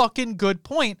a fucking good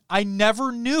point. I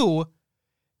never knew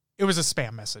it was a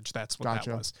spam message. That's what Gotcha.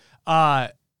 that was. I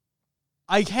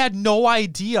had no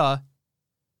idea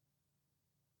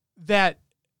that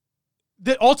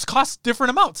alts cost different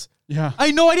amounts. Yeah. I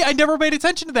had no idea. I never paid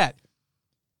attention to that.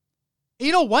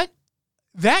 You know what?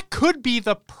 That could be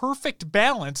the perfect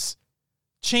balance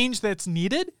change that's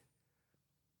needed.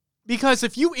 Because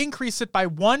if you increase it by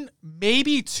 1,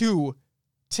 maybe 2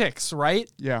 ticks, right?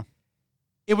 Yeah.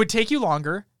 It would take you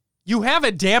longer. You have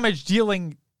a damage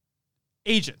dealing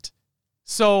agent.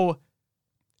 So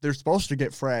They're supposed to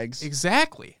get frags.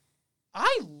 exactly.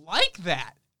 I like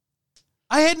that.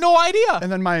 I had no idea. And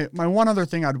then my one other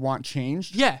thing I'd want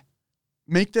changed. Yeah.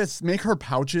 Make her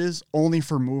pouches only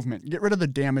for movement. Get rid of the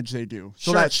damage they do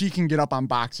so Sure. that she can get up on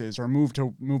boxes or move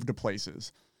to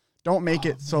places. Don't make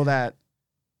it so that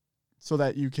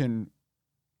you can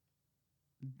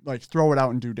like throw it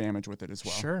out and do damage with it as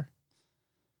well. Sure.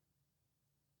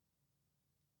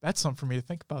 That's something for me to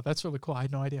think about. That's really cool. I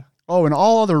had no idea. Oh, and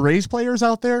all other Raze players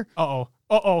out there,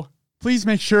 Uh-oh. please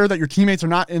make sure that your teammates are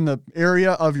not in the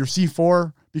area of your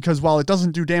C4 because while it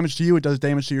doesn't do damage to you, it does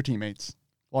damage to your teammates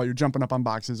while you're jumping up on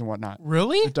boxes and whatnot.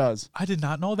 Really? It does. I did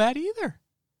not know that either.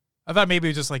 I thought maybe it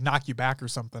would just like knock you back or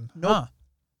something. Nope. Huh.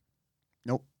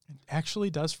 Nope. It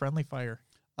actually does friendly fire.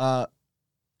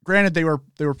 Granted, they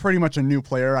were pretty much a new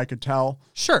player, I could tell.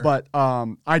 Sure. But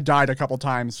I died a couple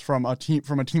times from a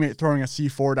teammate throwing a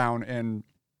C4 down and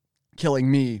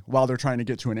killing me while they're trying to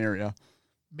get to an area.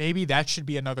 Maybe that should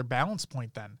be another balance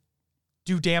point then.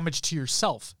 Do damage to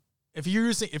yourself. If you're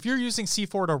using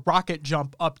C4 to rocket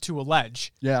jump up to a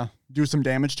ledge, Yeah, do some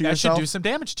damage to that yourself. should do some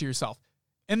damage to yourself.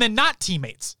 And then not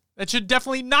teammates. That should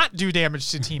definitely not do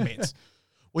damage to teammates.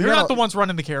 Well, You're not the ones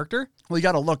running the character. Well, you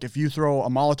got to look. If you throw a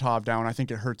Molotov down, I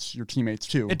think it hurts your teammates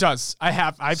too. It does. I've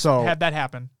had that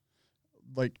happen.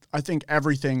 Like, I think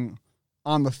everything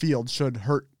on the field should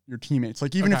hurt your teammates.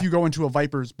 Like, even if Okay. you go into a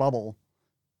Viper's bubble,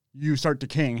 you start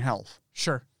decaying health.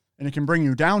 Sure. And it can bring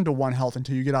you down to 1 health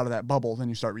until you get out of that bubble, then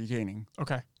you start regaining.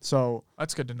 Okay. So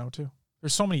That's good to know too.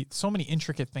 There's so many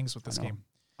intricate things with this I know. game.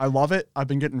 I love it. I've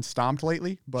been getting stomped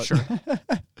lately, but Sure.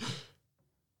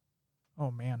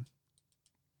 Oh man.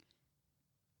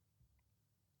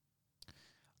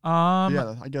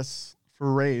 yeah, I guess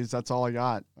for Raze, that's all I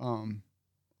got.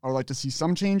 I would like to see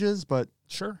some changes, but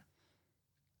Sure.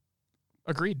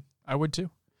 Agreed. I would too.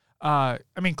 I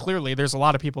mean, clearly there's a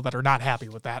lot of people that are not happy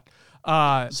with that.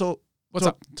 so What's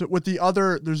up? With the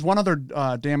other, there's one other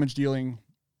damage dealing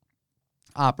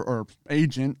or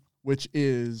agent, which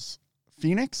is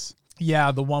Phoenix.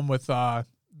 Yeah, the one with the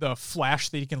flash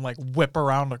that you can like whip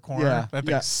around the corner. Yeah, That thing's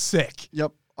yeah. sick.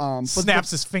 Yep. But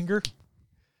Snaps his finger.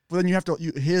 But then you have to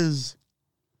his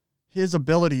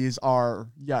abilities are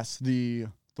he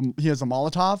has a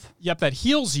Molotov Yep, that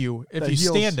heals you if That you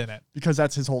heals- stand in it. because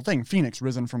that's his whole thing. Phoenix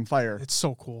risen from fire. It's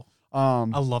so cool. I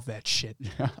I love that shit.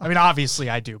 I mean, obviously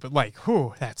I do, but like,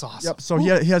 whew, that's awesome. Yep. So he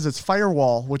has his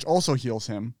firewall, which also heals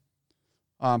him.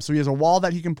 So he has a wall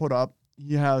that he can put up.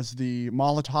 He has the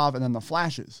Molotov and then the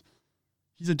flashes.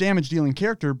 He's a damage dealing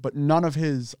character, but none of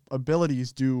his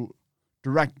abilities do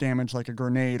direct damage like a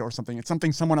grenade or something. It's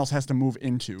something someone else has to move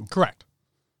into. Correct.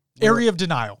 Area of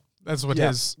denial. That's what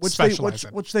his which specialize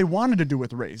in. they wanted to do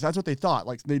with Raze. That's what they thought.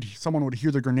 Like someone would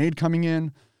hear the grenade coming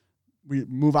in, we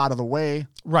move out of the way.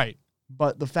 Right.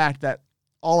 But the fact that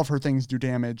all of her things do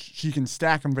damage, she can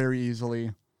stack them very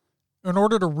easily. In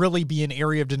order to really be an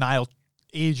area of denial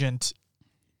agent,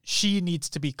 she needs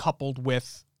to be coupled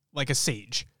with like a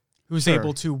sage who's Sure.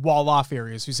 able to wall off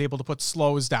areas, who's able to put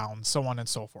slows down, so on and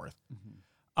so forth.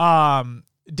 Mm-hmm.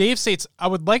 Dave states, I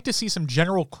would like to see some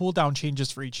general cooldown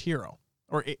changes for each hero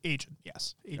or agent.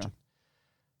 Yes, agent.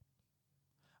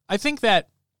 I think that,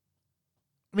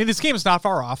 I mean, this game is not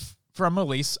far off from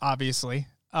release, obviously.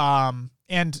 And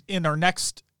in our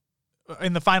next,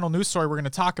 in the final news story we're going to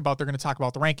talk about, they're going to talk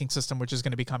about the ranking system, which is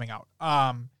going to be coming out.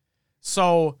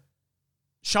 So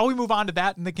shall we move on to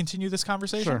that and then continue this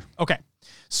conversation? Sure. Okay.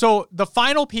 So the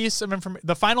final piece of information,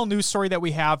 the final news story that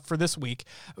we have for this week,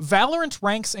 Valorant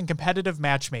ranks and competitive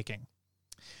matchmaking.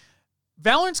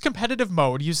 Valorant's competitive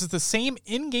mode uses the same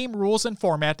in-game rules and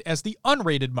format as the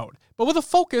unrated mode, but with a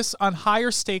focus on higher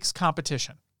stakes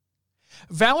competition.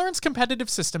 Valorant's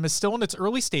competitive system is still in its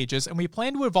early stages, and we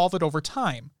plan to evolve it over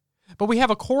time. But we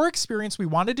have a core experience we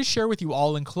wanted to share with you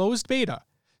all in closed beta,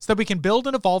 so that we can build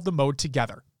and evolve the mode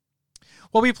together.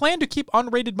 While we plan to keep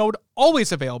unrated mode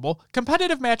always available,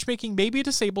 competitive matchmaking may be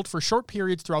disabled for short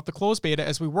periods throughout the closed beta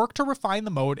as we work to refine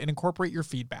the mode and incorporate your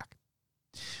feedback.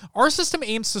 Our system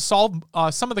aims to solve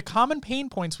some of the common pain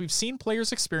points we've seen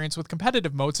players experience with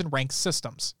competitive modes and ranked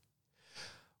systems.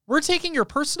 We're taking your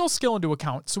personal skill into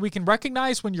account so we can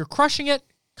recognize when you're crushing it,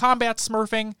 combat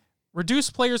smurfing, reduce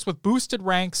players with boosted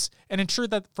ranks, and ensure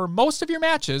that for most of your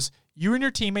matches, you and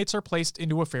your teammates are placed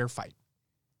into a fair fight.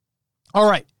 All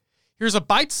right, here's a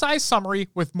bite-sized summary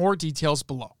with more details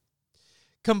below.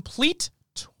 Complete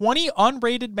 20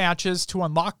 unrated matches to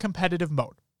unlock competitive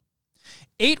mode.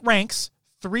 8 ranks,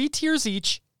 3 tiers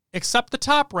each, except the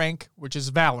top rank, which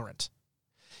is Valorant.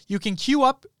 You can queue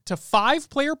up to 5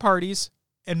 player parties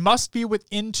and must be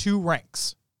within 2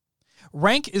 ranks.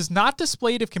 Rank is not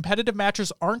displayed if competitive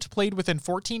matches aren't played within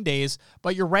 14 days,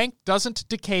 but your rank doesn't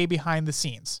decay behind the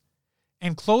scenes.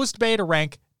 And closed beta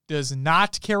rank does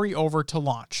not carry over to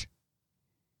launch.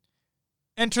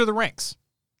 Enter the ranks.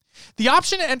 The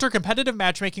option to enter competitive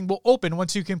matchmaking will open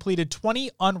once you've completed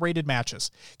 20 unrated matches.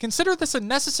 Consider this a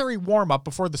necessary warm-up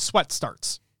before the sweat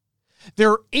starts. There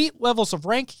are 8 levels of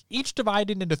rank, each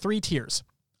divided into 3 tiers: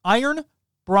 Iron,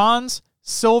 Bronze,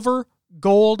 Silver,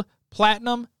 Gold,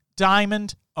 Platinum,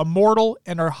 Diamond, Immortal,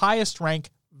 and our highest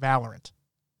rank, Valorant.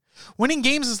 Winning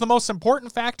games is the most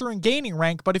important factor in gaining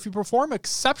rank, but if you perform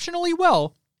exceptionally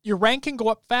well, your rank can go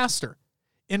up faster.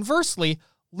 Inversely,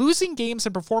 losing games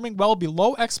and performing well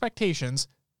below expectations,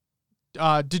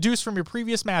 deduced from your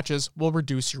previous matches, will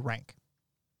reduce your rank.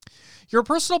 Your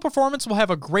personal performance will have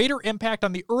a greater impact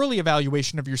on the early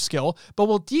evaluation of your skill, but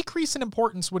will decrease in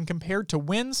importance when compared to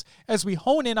wins as we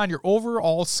hone in on your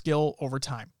overall skill over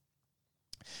time.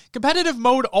 Competitive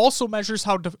mode also measures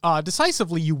how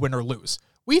decisively you win or lose.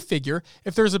 We figure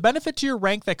if there's a benefit to your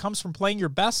rank that comes from playing your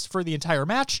best for the entire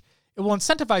match, it will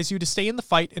incentivize you to stay in the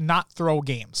fight and not throw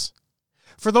games.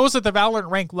 For those at the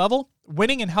Valorant rank level,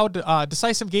 winning and how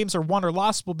decisive games are won or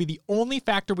lost will be the only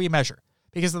factor we measure.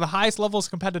 Because of the highest levels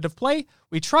of competitive play,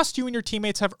 we trust you and your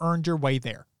teammates have earned your way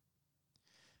there.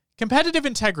 Competitive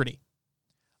integrity.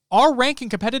 Our rank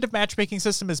and competitive matchmaking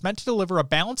system is meant to deliver a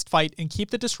balanced fight and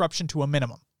keep the disruption to a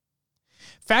minimum.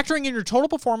 Factoring in your total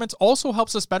performance also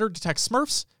helps us better detect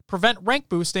smurfs, prevent rank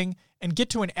boosting, and get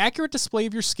to an accurate display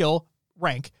of your skill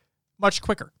rank much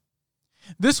quicker.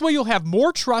 This way you'll have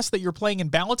more trust that you're playing in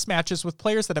balanced matches with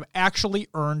players that have actually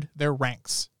earned their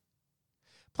ranks.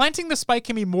 Planting the spike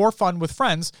can be more fun with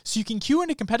friends, so you can queue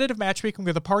into competitive matchmaking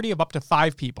with a party of up to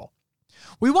 5 people.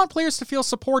 We want players to feel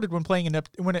supported when playing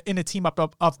in a team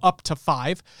of up to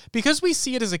 5, because we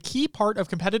see it as a key part of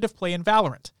competitive play in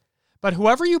Valorant. But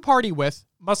whoever you party with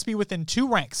must be within 2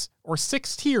 ranks, or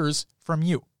 6 tiers, from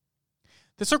you.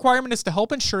 This requirement is to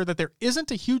help ensure that there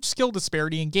isn't a huge skill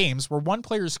disparity in games where one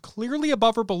player is clearly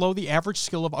above or below the average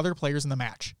skill of other players in the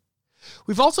match.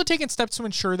 We've also taken steps to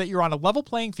ensure that you're on a level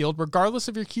playing field regardless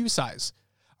of your queue size.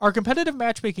 Our competitive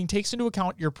matchmaking takes into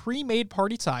account your pre-made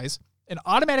party size and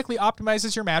automatically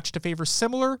optimizes your match to favor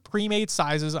similar pre-made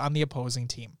sizes on the opposing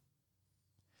team.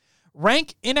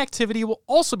 Rank inactivity will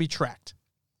also be tracked.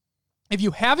 If you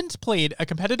haven't played a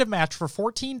competitive match for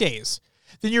 14 days,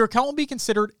 then your account will be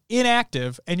considered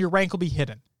inactive and your rank will be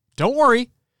hidden. Don't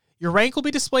worry, your rank will be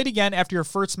displayed again after your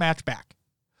first match back.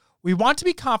 We want to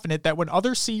be confident that when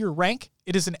others see your rank,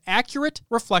 it is an accurate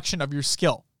reflection of your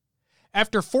skill.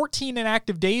 After 14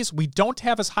 inactive days, we don't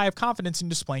have as high of confidence in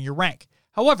displaying your rank.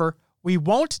 However, we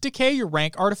won't decay your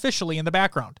rank artificially in the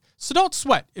background, so don't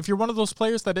sweat if you're one of those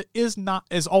players that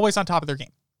is always on top of their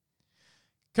game.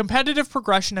 Competitive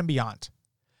progression and beyond.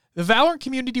 The Valorant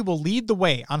community will lead the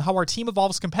way on how our team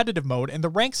evolves competitive mode and the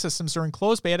rank systems during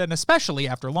closed beta and especially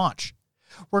after launch.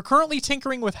 We're currently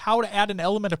tinkering with how to add an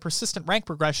element of persistent rank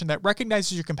progression that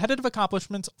recognizes your competitive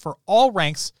accomplishments for all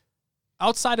ranks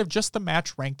outside of just the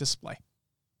match rank display.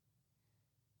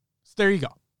 So there you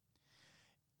go.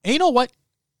 And you know what?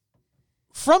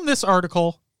 From this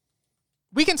article,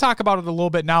 we can talk about it a little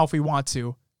bit now if we want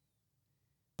to,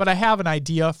 but I have an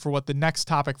idea for what the next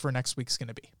topic for next week's going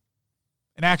to be.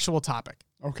 An actual topic.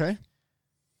 Okay.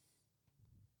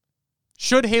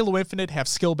 Should Halo Infinite have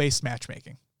skill-based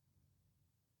matchmaking?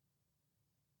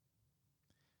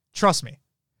 Trust me,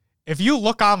 if you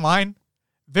look online,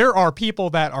 there are people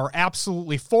that are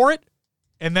absolutely for it,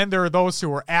 and then there are those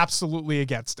who are absolutely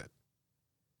against it.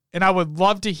 And I would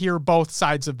love to hear both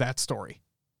sides of that story.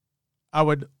 I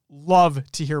would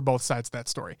love to hear both sides of that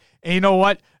story. And you know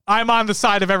what? I'm on the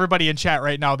side of everybody in chat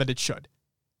right now that it should.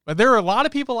 But there are a lot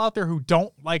of people out there who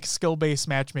don't like skill-based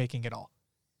matchmaking at all.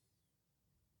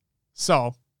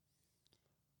 So,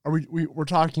 are we're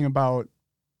talking about,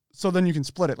 so then you can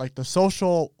split it. Like the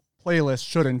social playlist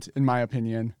shouldn't, in my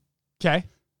opinion. Okay.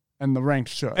 And the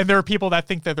ranked should. And there are people that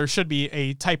think that there should be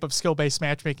a type of skill-based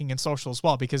matchmaking in social as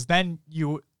well, because then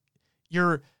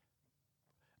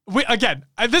again,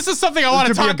 this is something I want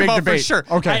to talk about for sure.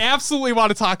 Okay. I absolutely want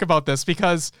to talk about this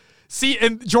because, see,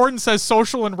 and Jordan says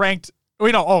social and ranked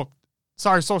We know. Oh,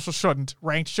 sorry, social shouldn't.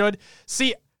 Ranked should.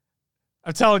 See,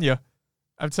 I'm telling you.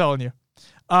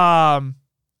 All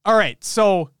right,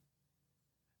 so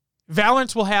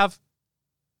Valorant will have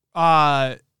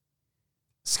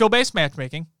skill-based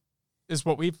matchmaking, is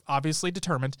what we've obviously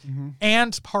determined,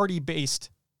 and party-based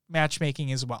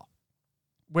matchmaking as well,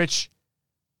 which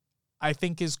I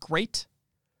think is great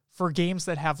for games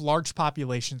that have large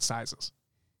population sizes.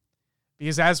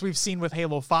 Because as we've seen with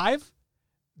Halo 5,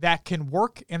 that can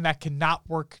work and that cannot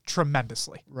work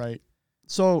tremendously. Right.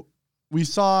 So we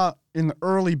saw in the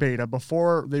early beta,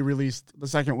 before they released the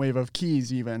second wave of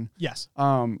keys even, Yes.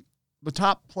 the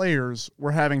top players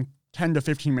were having 10 to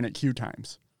 15 minute queue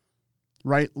times,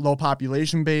 right? Low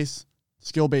population base,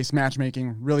 skill-based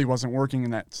matchmaking really wasn't working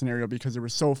in that scenario because there were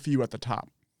so few at the top.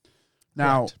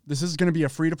 Now, Correct. This is going to be a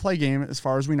free-to-play game as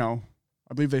far as we know.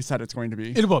 I believe they said it's going to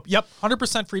be. It will. Yep.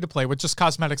 100% free to play with just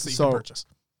cosmetics that you can purchase.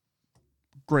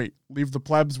 Great. Leave the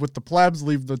plebs with the plebs.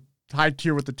 Leave the high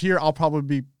tier with the tier. I'll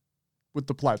probably be with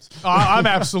the plebs. I'm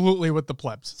absolutely with the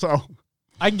plebs. So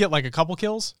I can get like a couple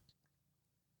kills,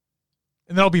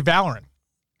 and then I'll be Valorant.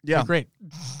 yeah, Great.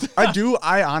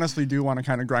 I honestly do want to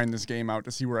kind of grind this game out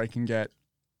to see where I can get.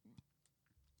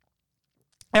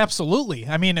 Absolutely.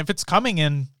 I mean, if it's coming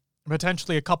in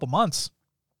potentially a couple months,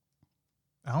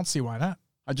 I don't see why not.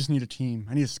 I just need a team.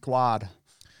 I need a squad.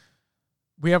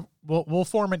 We'll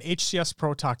form an HCS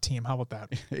Pro Talk team. How about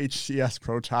that? HCS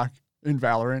Pro Talk in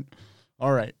Valorant.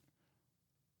 All right.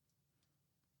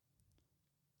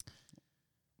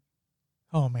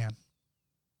 Oh man.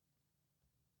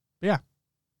 Yeah.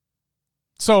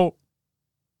 So,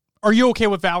 are you okay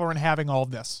with Valorant having all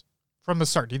of this from the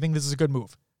start? Do you think this is a good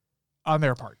move on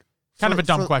their part? Kind of a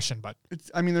dumb question, but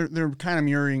I mean, they're kind of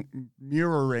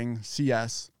mirroring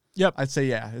CS. Yep. I'd say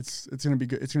yeah, it's gonna be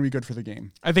good. It's gonna be good for the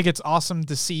game. I think it's awesome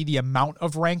to see the amount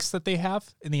of ranks that they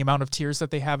have and the amount of tiers that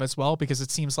they have as well, because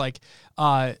it seems like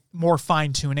more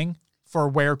fine tuning for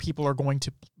where people are going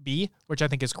to be, which I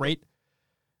think is great.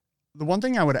 The one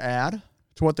thing I would add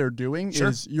to what they're doing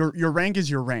is your rank is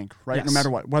your rank, right? Yes. No matter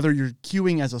what, whether you're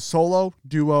queuing as a solo,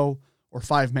 duo, or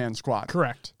 5-man squad.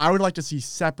 Correct. I would like to see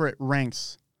separate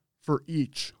ranks for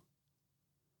each.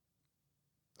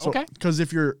 So, Okay. Because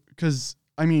if you're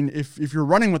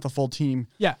running with a full team,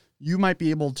 Yeah. you might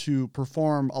be able to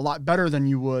perform a lot better than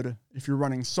you would if you're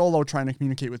running solo trying to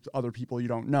communicate with other people you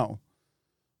don't know.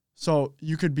 So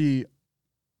you could be,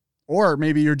 or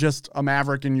maybe you're just a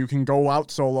maverick and you can go out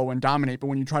solo and dominate, but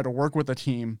when you try to work with a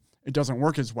team, it doesn't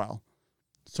work as well.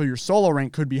 So your solo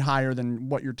rank could be higher than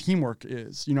what your teamwork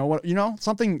is.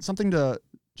 Something to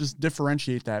just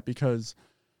differentiate that, because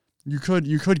you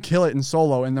could kill it in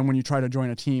solo, and then when you try to join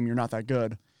a team, you're not that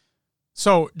good.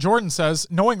 So Jordan says,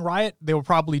 knowing Riot, they will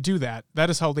probably do that. That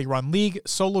is how they run League,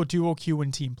 solo, duo, queue,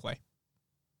 and team play.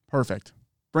 Perfect.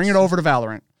 Bring it over to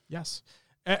Valorant. Yes.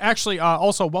 Actually,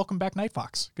 also, welcome back, Night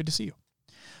Fox. Good to see you.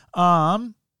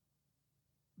 But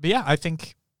yeah, I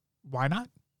think, why not?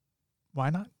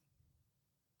 Why not?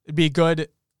 It'd be a good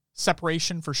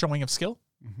separation for showing of skill.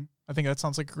 Mm-hmm. I think that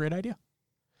sounds like a great idea.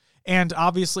 And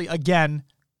obviously, again,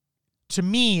 to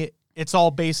me, it's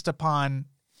all based upon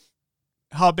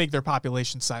how big their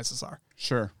population sizes are.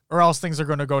 Sure. Or else things are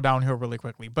going to go downhill really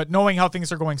quickly. But knowing how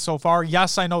things are going so far,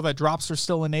 yes, I know that drops are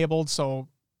still enabled, so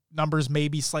numbers may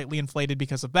be slightly inflated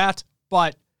because of that,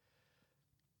 but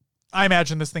I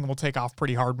imagine this thing will take off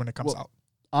pretty hard when it comes out.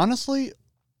 Honestly,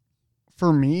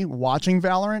 for me, watching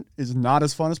Valorant is not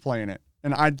as fun as playing it.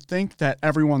 And I think that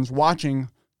everyone's watching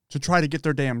to try to get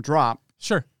their damn drop.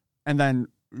 Sure. And then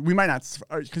we might not,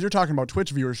 because you're talking about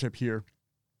Twitch viewership here,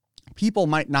 people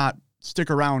might not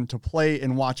stick around to play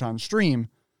and watch on stream,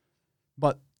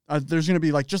 but there's going to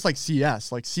be just like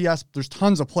CS. Like CS, there's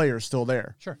tons of players still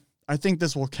there. Sure. I think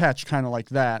this will catch kind of like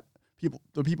that.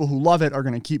 The people who love it are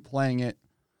going to keep playing it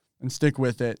and stick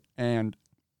with it, and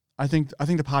I think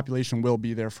the population will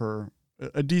be there for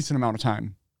a decent amount of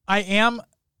time. I am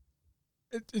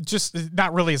just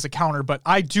not really as a counter, but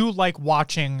I do like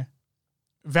watching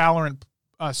Valorant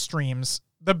streams,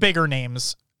 the bigger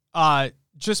names,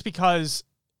 just because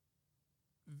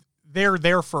they're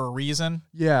there for a reason.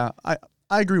 Yeah, I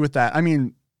agree with that. I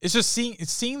mean, it's just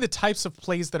seeing the types of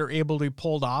plays that are able to be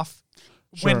pulled off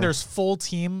when there's full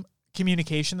team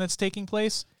communication that's taking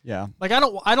place. Yeah. Like I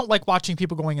don't like watching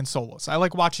people going in solos. I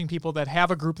like watching people that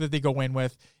have a group that they go in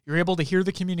with. You're able to hear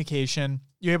the communication.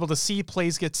 You're able to see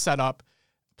plays get set up.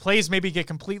 Plays maybe get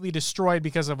completely destroyed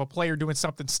because of a player doing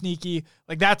something sneaky.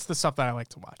 Like that's the stuff that I like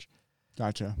to watch.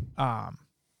 Gotcha. But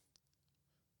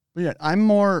yeah, I'm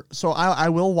more so I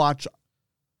will watch.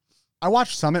 I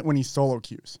watch Summit when he solo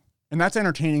queues. And that's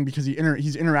entertaining because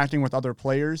he's interacting with other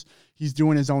players. He's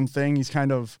doing his own thing. He's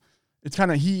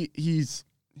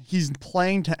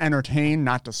playing to entertain,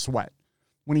 not to sweat.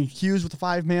 When he queues with the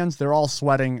 5-mans, they're all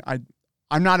sweating.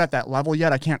 I'm not at that level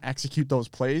yet. I can't execute those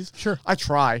plays. Sure. I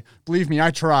try. Believe me,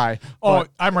 I try. Oh,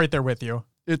 I'm right there with you.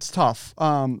 It's tough.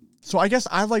 So I guess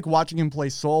I like watching him play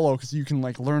solo because you can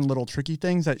like learn little tricky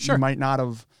things that you might not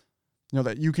have,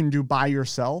 that you can do by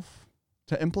yourself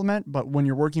to implement, but when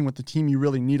you're working with the team, you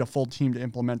really need a full team to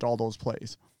implement all those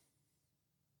plays.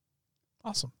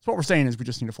 Awesome. So what we're saying is we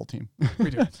just need a full team. We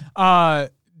do.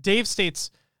 Dave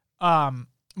states,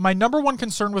 my number one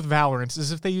concern with Valorant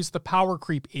is if they use the power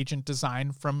creep agent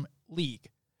design from League.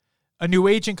 A new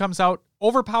agent comes out,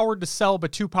 overpowered to sell,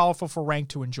 but too powerful for rank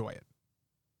to enjoy it.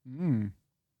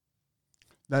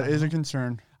 That is a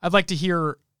concern. I'd like to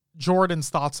hear Jordan's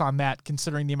thoughts on that,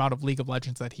 considering the amount of League of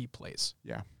Legends that he plays.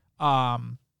 Yeah.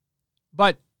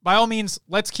 But by all means,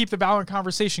 let's keep the Valorant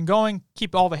conversation going.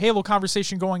 Keep all the Halo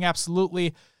conversation going,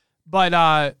 absolutely. But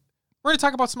we're going to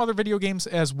talk about some other video games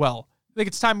as well. I think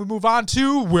it's time we move on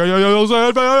to Will's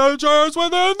Adventures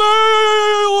Within the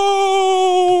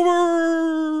Haloverse.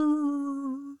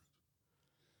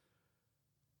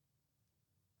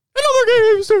 And other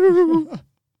games too.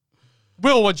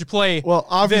 Will, what'd you play? Well,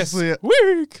 obviously, this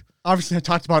week? Obviously, I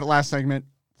talked about it last segment.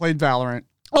 Played Valorant.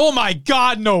 Oh my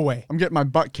God, no way. I'm getting my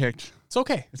butt kicked. It's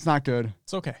okay. It's not good.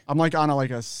 It's okay. I'm like on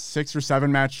a 6 or 7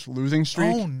 match losing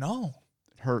streak. Oh no.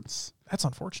 It hurts. That's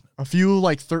unfortunate. A few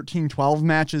like 13-12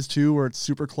 matches too, where it's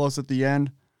super close at the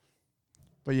end.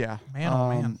 But yeah. Man, oh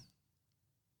man.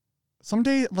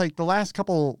 Someday, like the last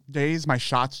couple days, my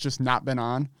shot's just not been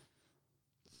on.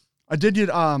 I did get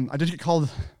called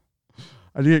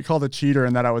a cheater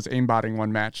in that I was aimbotting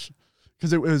one match.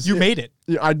 Because it was made it.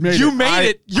 Yeah, I made it. You made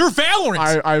it. You're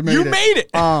Valorant. I made it. You made it.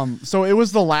 So it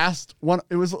was the last one.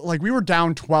 It was like we were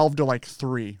down 12 to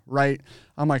 3, right?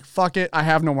 I'm like, fuck it. I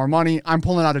have no more money. I'm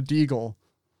pulling out a Deagle.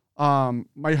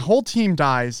 My whole team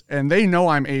dies, and they know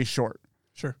I'm A short.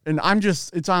 Sure. And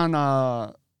it's on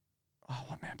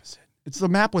what map is it? It's the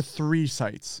map with 3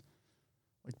 sites.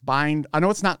 Like bind. I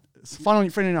know it's not. Funny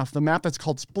enough, the map that's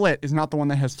called Split is not the one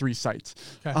that has 3 sites.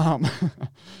 Okay.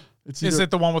 Is it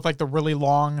the one with like the really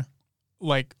long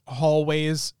like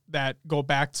hallways that go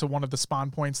back to one of the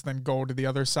spawn points, then go to the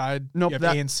other side? Nope. You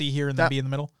have A and C here and then B in the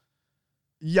middle?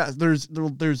 Yeah, there's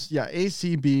A,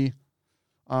 C, B.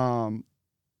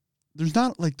 There's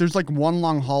not like there's like one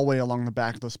long hallway along the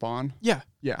back of the spawn. Yeah.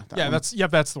 Yeah. That's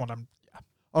the one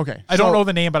Okay. I don't know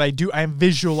the name, but I am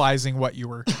visualizing what you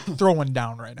were throwing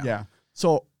down right now. Yeah.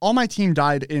 So all my team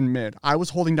died in mid. I was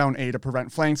holding down A to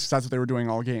prevent flanks because that's what they were doing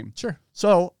all game. Sure.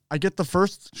 So I get the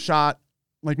first shot,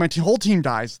 like my whole team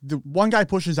dies. The one guy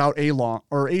pushes out A long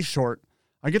or A short.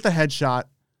 I get the headshot.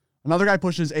 Another guy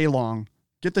pushes A long.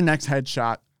 Get the next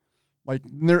headshot.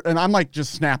 And I'm like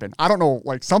just snapping. I don't know,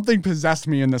 like something possessed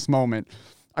me in this moment.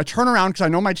 I turn around because I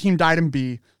know my team died in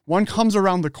B. One comes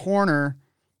around the corner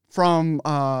from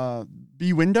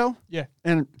B window. Yeah.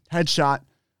 And headshot.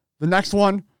 The next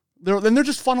one. They're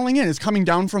just funneling in. It's coming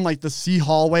down from like the C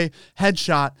hallway,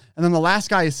 headshot, and then the last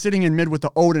guy is sitting in mid with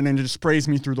the Odin and it just sprays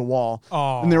me through the wall.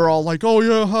 Oh. And they were all like, "Oh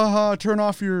yeah, haha, turn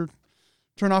off your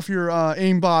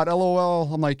aimbot,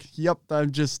 LOL." I'm like, "Yep, I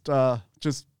just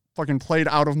fucking played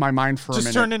out of my mind for a minute."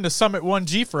 Just turned into Summit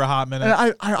 1G for a hot minute.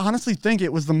 And I honestly think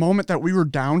it was the moment that we were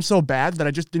down so bad that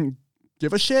I just didn't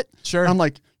give a shit. Sure. And I'm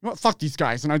like, you know what, fuck these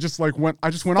guys, and I just went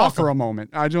off for a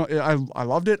moment. I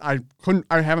loved it. I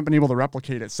haven't been able to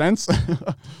replicate it since,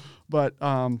 but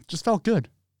just felt good.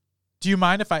 Do you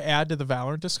mind if I add to the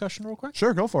Valorant discussion real quick?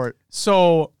 Sure, go for it.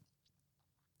 So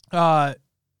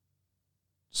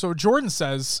Jordan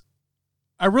says,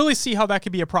 I really see how that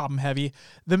could be a problem, Heavy.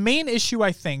 The main issue,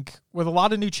 I think, with a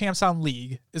lot of new champs on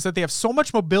League is that they have so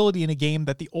much mobility in a game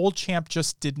that the old champ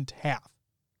just didn't have.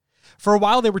 For a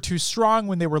while, they were too strong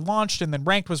when they were launched, and then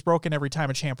ranked was broken every time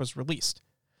a champ was released.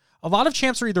 A lot of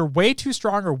champs are either way too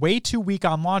strong or way too weak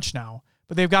on launch now,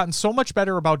 but they've gotten so much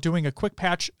better about doing a quick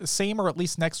patch same or at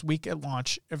least next week at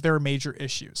launch if there are major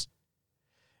issues.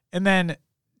 And then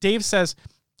Dave says,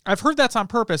 I've heard that's on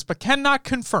purpose, but cannot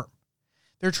confirm.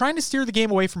 They're trying to steer the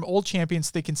game away from old champions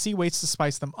so they can see ways to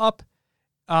spice them up.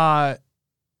 A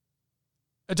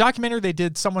documentary they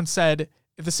did, someone said,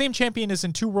 if the same champion is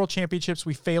in 2 world championships,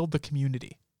 we failed the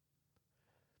community.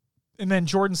 And then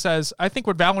Jordan says, I think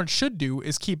what Valorant should do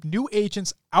is keep new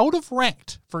agents out of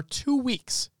ranked for 2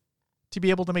 weeks to be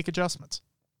able to make adjustments.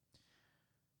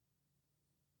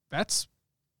 That's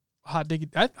hot dig.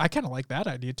 I kind of like that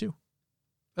idea too.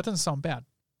 That doesn't sound bad.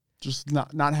 Just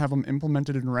not have them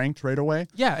implemented and ranked right away.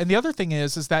 Yeah, and the other thing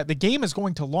is that the game is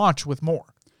going to launch with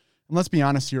more. And let's be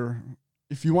honest here.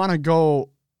 If you want to go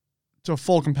to a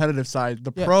full competitive side,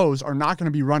 the pros are not going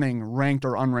to be running ranked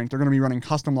or unranked. They're going to be running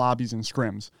custom lobbies and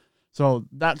scrims. So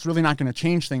that's really not going to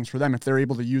change things for them if they're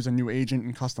able to use a new agent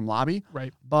and custom lobby.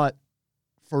 Right. But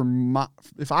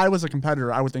if I was a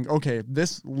competitor, I would think, okay,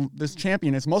 this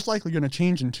champion is most likely going to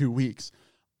change in 2 weeks.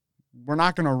 We're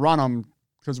not going to run them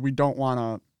because we don't want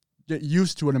to get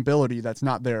used to an ability that's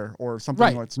not there or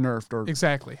something that's nerfed. Or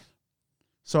Exactly.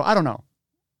 So I don't know.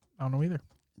 I don't know either.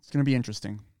 It's going to be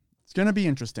interesting. It's going to be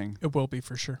interesting. It will be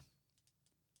for sure.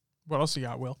 What else you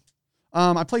got, Will?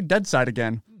 I played Deadside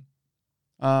again.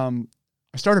 I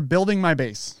started building my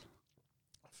base.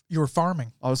 You were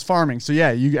farming. I was farming. So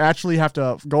yeah, you actually have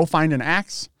to go find an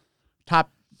axe,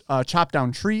 chop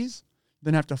down trees,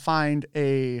 then have to find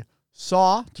a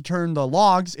saw to turn the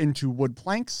logs into wood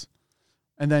planks.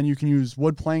 And then you can use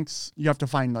wood planks. You have to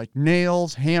find like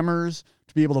nails, hammers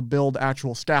to be able to build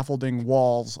actual scaffolding,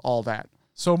 walls, all that.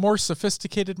 So more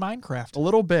sophisticated Minecraft. A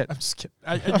little bit. I'm just kidding.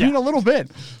 I mean, a little bit.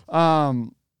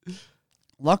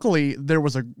 Luckily, there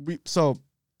was a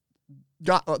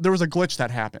glitch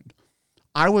that happened.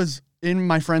 I was in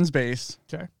my friend's base.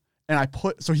 Okay. And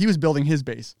so he was building his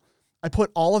base. I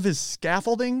put all of his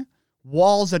scaffolding,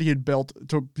 walls that he had built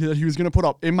that he was going to put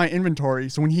up in my inventory.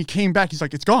 So when he came back, he's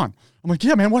like, it's gone. I'm like,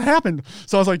 yeah, man, what happened?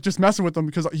 So I was like, just messing with him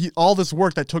because all this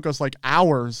work that took us like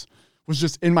hours was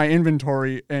just in my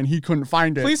inventory and he couldn't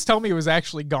find it. Please tell me it was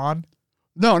actually gone.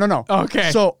 No. Okay.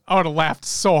 So I would have laughed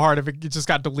so hard if it just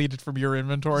got deleted from your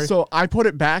inventory. So I put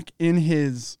it back in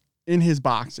his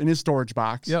box, in his storage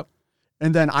box. Yep.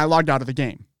 And then I logged out of the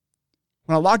game.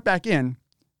 When I logged back in,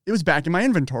 it was back in my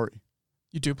inventory.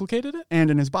 You duplicated it? And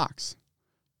in his box.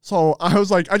 So I was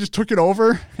like, I just took it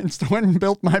over and went and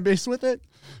built my base with it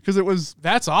because it was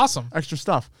That's awesome. extra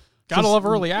stuff. Gotta love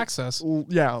early access.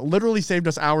 Yeah, literally saved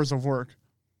us hours of work.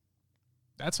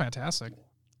 That's fantastic.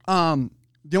 The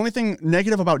only thing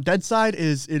negative about Deadside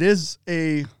is it is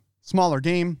a smaller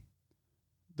game.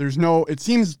 It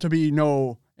seems to be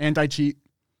no anti-cheat.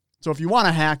 So if you want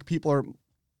to hack,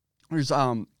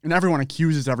 and everyone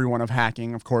accuses everyone of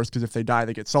hacking, of course, because if they die,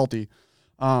 they get salty.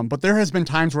 But there has been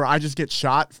times where I just get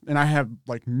shot and I have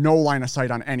like no line of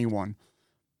sight on anyone.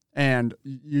 And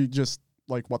you just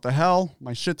like, what the hell?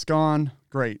 My shit's gone.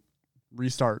 Great.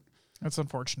 Restart. That's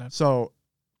unfortunate. So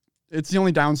it's the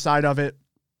only downside of it.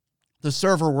 The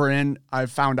server we're in, I've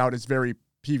found out, is very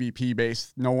PvP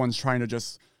based. No one's trying to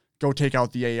just go take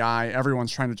out the AI.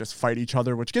 Everyone's trying to just fight each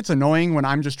other, which gets annoying when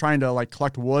I'm just trying to like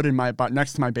collect wood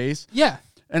next to my base. Yeah.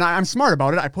 And I'm smart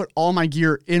about it. I put all my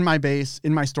gear in my base,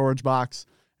 in my storage box,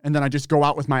 and then I just go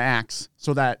out with my axe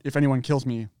so that if anyone kills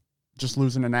me, just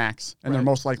losing an axe, and they're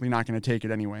most likely not going to take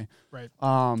it anyway. Right.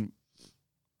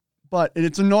 But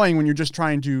it's annoying when you're just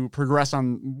trying to progress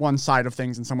on one side of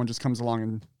things and someone just comes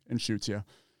along and shoots you.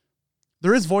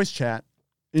 There is voice chat,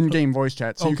 in-game voice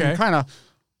chat, so you can kind of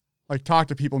like talk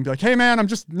to people and be like, "Hey, man, I'm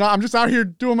just out here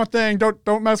doing my thing.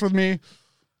 Don't mess with me."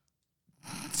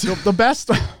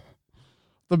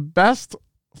 The best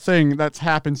thing that's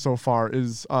happened so far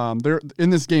is there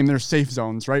in this game there's safe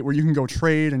zones, right, where you can go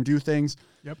trade and do things.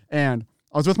 Yep. And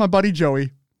I was with my buddy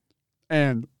Joey,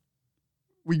 and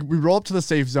we roll up to the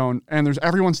safe zone, and there's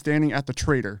everyone standing at the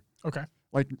trader. Okay.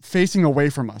 Like facing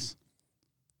away from us.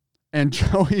 And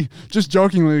Joey just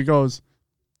jokingly goes,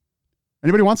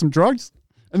 "Anybody want some drugs?"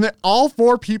 And then all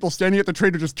four people standing at the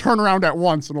trader just turn around at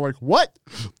once and are like, "What?"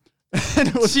 And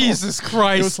it was Jesus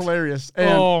Christ. It was hilarious. And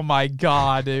oh my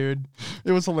God, dude.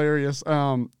 It was hilarious.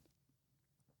 And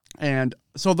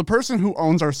so the person who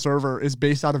owns our server is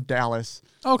based out of Dallas.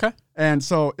 Okay. And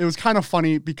so it was kind of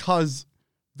funny because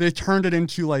they turned it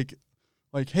into like,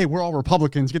 hey, we're all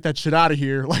Republicans, get that shit out of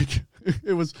here. Like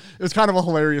it was kind of a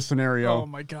hilarious scenario. Oh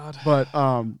my God. But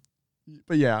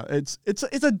yeah, it's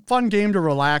a fun game to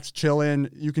relax, chill in.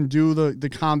 You can do the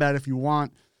combat if you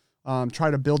want.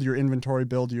 Try to build your inventory,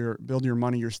 build your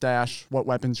money, your stash, what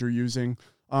weapons you're using.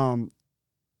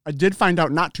 I did find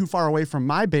out not too far away from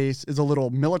my base is a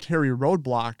little military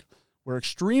roadblock where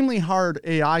extremely hard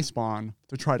AI spawn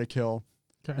to try to kill.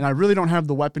 Okay. And I really don't have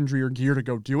the weaponry or gear to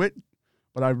go do it,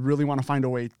 but I really want to find a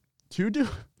way to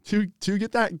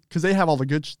get that because they have all the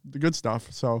good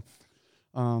stuff. So,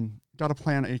 got to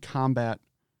plan a combat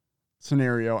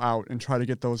scenario out and try to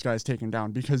get those guys taken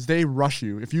down because they rush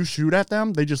you. If you shoot at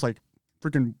them, they just like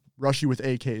freaking rush you with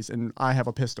AKs, and I have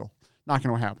a pistol. Not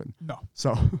going to happen. No.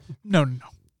 So. No.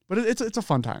 But it's a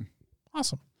fun time.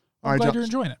 Awesome. I'm glad you're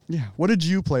enjoying it. Yeah. What did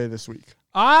you play this week?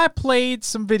 I played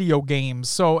some video games.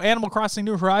 So Animal Crossing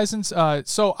New Horizons.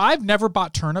 So I've never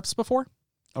bought turnips before.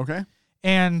 Okay.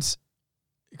 And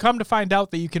come to find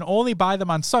out that you can only buy them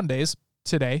on Sundays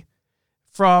today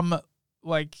from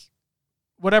like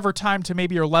whatever time to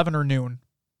maybe 11 or noon.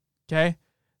 Okay.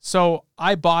 So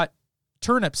I bought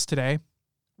turnips today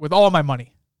with all my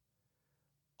money,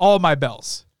 all my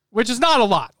bells, which is not a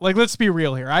lot. Like, let's be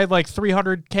real here. I had like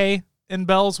 300K in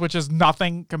bells, which is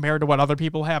nothing compared to what other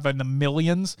people have in the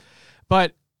millions.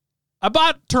 But I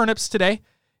bought turnips today.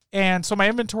 And so my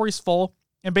inventory's full.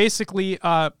 And basically,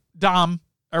 Dom,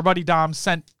 our buddy Dom,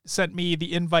 sent me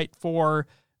the invite for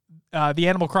the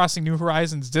Animal Crossing New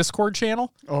Horizons Discord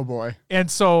channel. Oh boy. And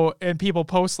people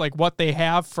post like what they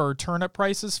have for turnip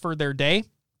prices for their day.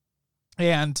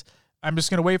 And I'm just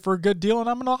going to wait for a good deal and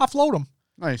I'm going to offload them.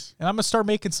 Nice. And I'm going to start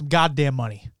making some goddamn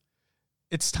money.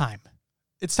 It's time.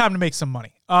 It's time to make some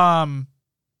money.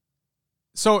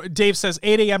 So Dave says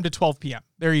 8 a.m. to 12 p.m.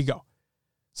 There you go.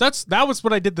 So that was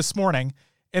what I did this morning.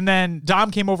 And then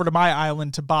Dom came over to my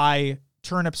island to buy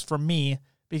turnips from me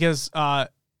because out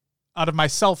of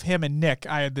myself, him, and Nick,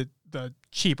 I had the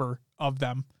cheaper of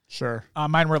them. Sure.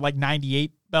 Mine were like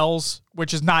 98 bells,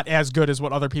 which is not as good as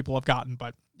what other people have gotten,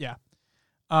 but yeah.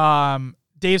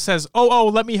 Dave says, oh,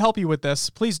 let me help you with this.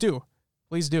 Please do.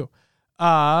 Please do.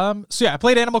 So yeah, I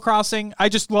played Animal Crossing. I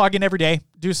just log in every day,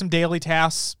 do some daily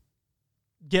tasks,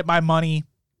 get my money,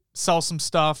 sell some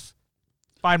stuff,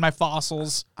 find my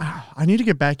fossils. I need to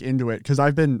get back into it because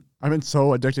I've been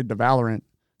so addicted to Valorant.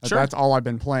 Sure. That's all I've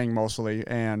been playing mostly.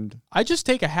 And I just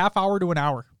take a half hour to an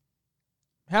hour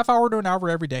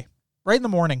every day, right in the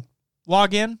morning.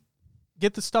 Log in,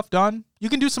 get the stuff done. You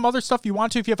can do some other stuff you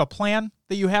want to. If you have a plan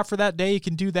that you have for that day, you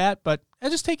can do that, but I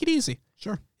just take it easy.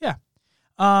 Sure. Yeah.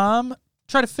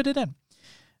 Try to fit it in.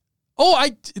 Oh,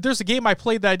 there's a game I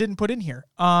played that I didn't put in here.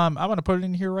 I'm going to put it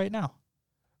in here right now.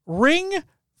 Ring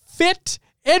Fit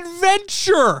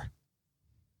Adventure.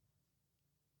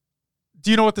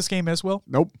 Do you know what this game is, Will?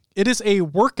 Nope. It is a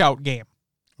workout game.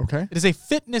 Okay. It is a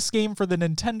fitness game for the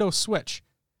Nintendo Switch.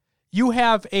 You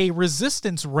have a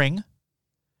resistance ring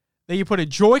that you put a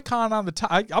Joy-Con on the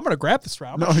top. I'm going to grab this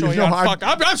round. I'm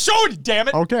showing you, damn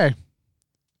it. Okay.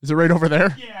 Is it right over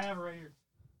there? Yeah, I have it right here.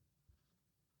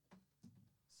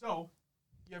 So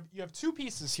you have two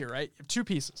pieces here, right? You have two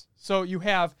pieces. So you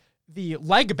have the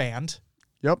leg band.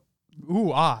 Yep.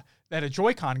 That a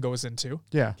Joy-Con goes into.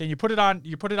 Yeah. Okay, you put it on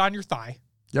your thigh.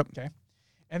 Yep. Okay.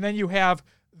 And then you have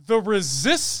the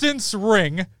resistance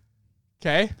ring.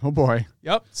 Okay. Oh boy.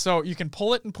 Yep. So you can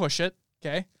pull it and push it.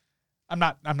 Okay. I'm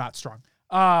not strong.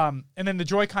 And then the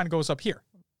Joy-Con goes up here.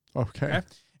 Okay.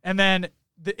 And then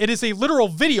it is a literal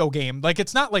video game. Like,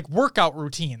 it's not like workout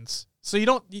routines. So you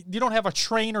don't have a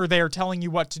trainer there telling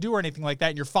you what to do or anything like that,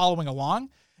 and you're following along.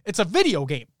 It's a video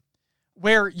game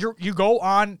where you go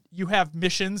on, you have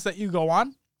missions that you go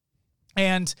on,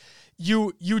 and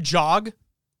you jog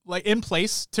like in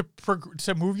place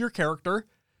to move your character,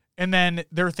 and then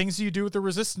there are things you do with the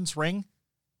resistance ring,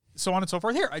 so on and so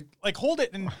forth. Here, I like hold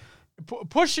it and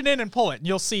push it in and pull it, and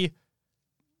you'll see,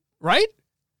 right?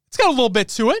 It's got a little bit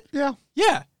to it. Yeah.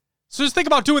 Yeah. So just think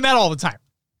about doing that all the time,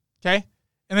 okay?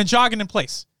 And then jogging in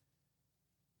place.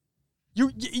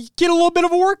 You get a little bit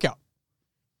of a workout.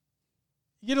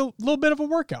 You get a little bit of a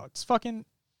workout. It's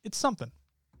something.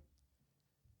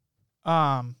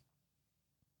 Yeah.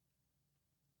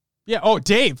 Oh,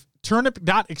 Dave,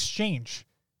 turnip.exchange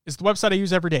is the website I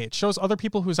use every day. It shows other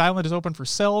people whose island is open for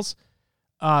sales.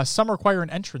 Some require an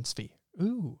entrance fee.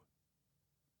 Ooh.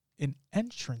 An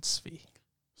entrance fee.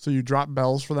 So you drop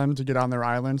bells for them to get on their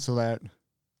island so that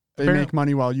they make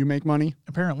money while you make money?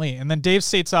 Apparently. And then Dave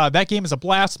states, that game is a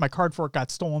blast. My card fork got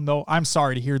stolen, though. I'm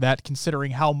sorry to hear that,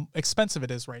 considering how expensive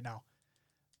it is right now.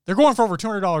 They're going for over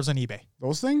 $200 on eBay.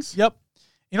 Those things? Yep.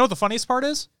 You know what the funniest part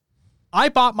is? I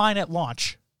bought mine at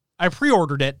launch. I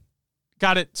pre-ordered it,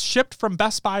 got it shipped from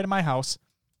Best Buy to my house.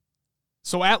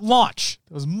 So at launch,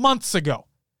 it was months ago.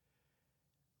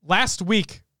 Last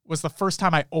week was the first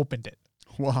time I opened it.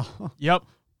 Wow. Yep.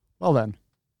 Well then.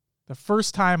 The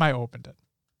first time I opened it.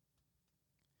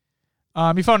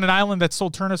 You found an island that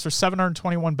sold turnips for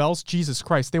 721 bells. Jesus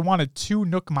Christ. They wanted 2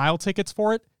 Nook Mile tickets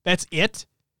for it. That's it?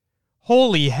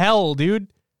 Holy hell, dude.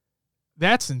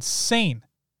 That's insane.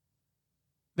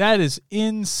 That is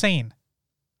insane.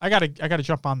 I gotta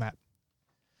jump on that.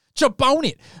 Jump on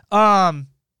it.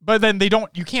 But then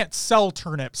you can't sell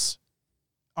turnips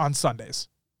on Sundays.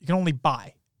 You can only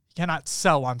buy. You cannot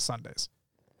sell on Sundays.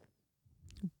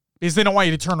 Because they don't want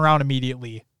you to turn around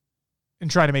immediately and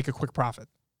try to make a quick profit.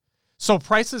 So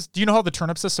prices, do you know how the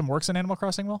turnip system works in Animal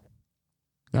Crossing, Will?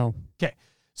 No. Okay.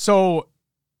 So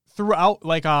throughout,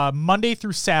 like Monday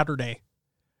through Saturday,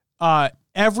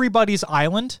 everybody's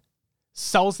island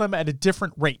sells them at a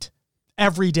different rate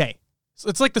every day. So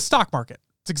it's like the stock market.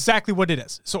 It's exactly what it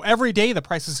is. So every day the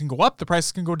prices can go up, the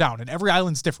prices can go down, and every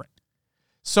island's different.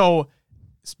 So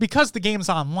it's because the game's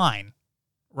online,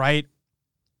 right?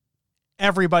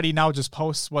 Everybody now just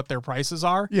posts what their prices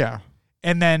are. Yeah.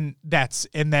 And then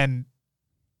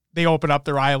they open up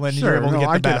their island Sure, and you're able to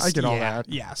get the best. I get all that.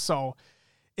 Yeah. So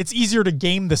it's easier to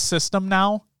game the system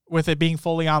now with it being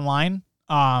fully online.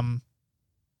 But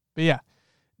yeah.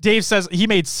 Dave says he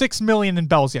made $6 million in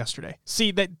bells yesterday.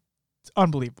 See, that's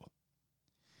unbelievable.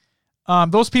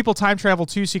 Those people time travel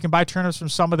too, so you can buy turnips from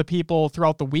some of the people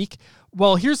throughout the week.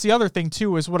 Well, here's the other thing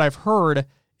too, is what I've heard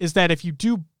is that if you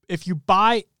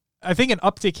buy, I think an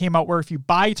update came out where if you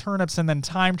buy turnips and then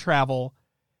time travel,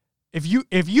 if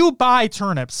you buy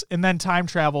turnips and then time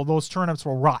travel, those turnips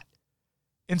will rot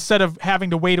instead of having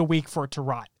to wait a week for it to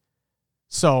rot.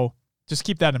 So just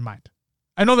keep that in mind.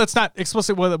 I know that's not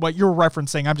explicit what you're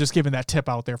referencing. I'm just giving that tip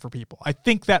out there for people. I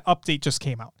think that update just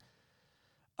came out.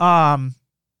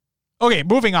 Okay,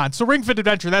 moving on. So Ring Fit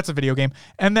Adventure, that's a video game.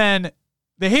 And then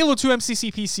the Halo 2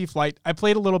 MCC PC flight, I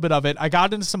played a little bit of it. I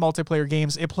got into some multiplayer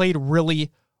games. It played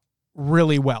really,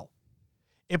 really well.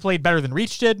 It played better than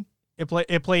Reach did.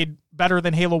 It played better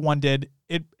than Halo 1 did.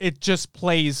 It just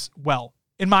plays well,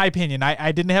 in my opinion.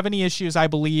 I didn't have any issues, I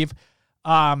believe.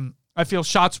 I feel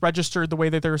shots registered the way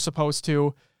that they're supposed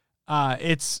to.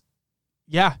 It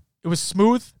was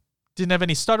smooth. Didn't have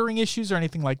any stuttering issues or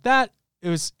anything like that. It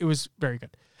was very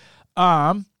good.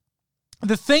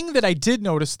 The thing that I did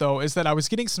notice, though, is that I was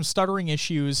getting some stuttering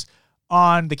issues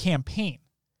on the campaign.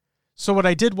 So what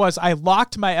I did was I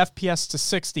locked my FPS to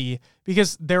 60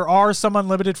 because there are some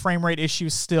unlimited frame rate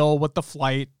issues still with the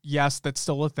flight. Yes, that's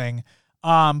still a thing.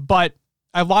 But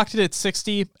I locked it at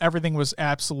 60. Everything was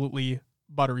absolutely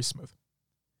buttery smooth.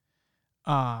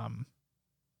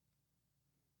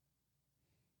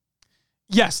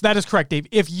 Yes, that is correct, Dave.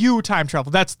 If you time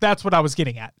travel, that's what I was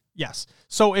getting at. Yes.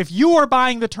 So if you are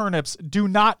buying the turnips, do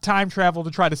not time travel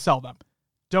to try to sell them.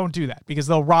 Don't do that because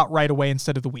they'll rot right away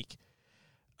instead of the week.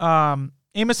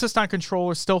 Aim assist on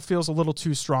controller still feels a little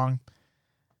too strong.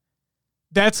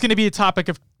 That's going to be a topic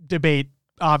of debate,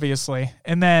 obviously.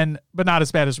 And then, but not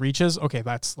as bad as Reach is. Okay,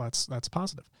 that's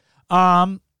positive.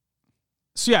 So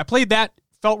yeah, I played that.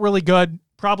 Felt really good.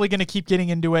 Probably going to keep getting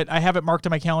into it. I have it marked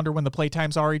on my calendar when the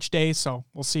playtimes are each day, so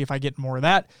we'll see if I get more of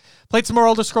that. Played some more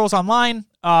Elder Scrolls Online.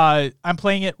 I'm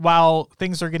playing it while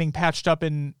things are getting patched up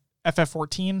in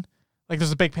FF14. Like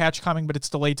there's a big patch coming, but it's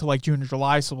delayed to like June or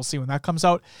July, so we'll see when that comes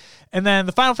out. And then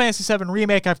the Final Fantasy VII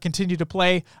Remake I've continued to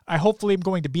play. I hopefully am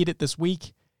going to beat it this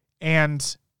week.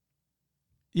 And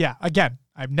yeah, again,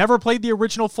 I've never played the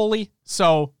original fully,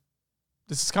 so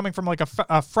this is coming from like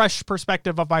a fresh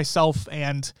perspective of myself,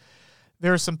 and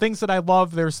there are some things that I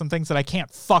love. There are some things that I can't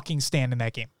fucking stand in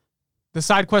that game. The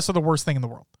side quests are the worst thing in the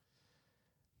world.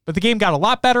 But the game got a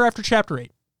lot better after Chapter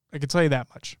 8. I can tell you that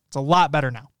much. It's a lot better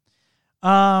now.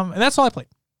 And that's all I played.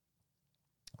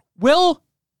 Will,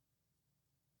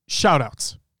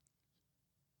 shoutouts.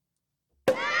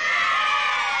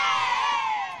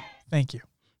 Thank you.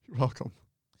 You're welcome.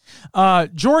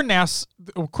 Jordan asks,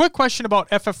 a quick question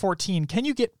about FF14. Can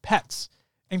you get pets?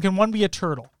 And can one be a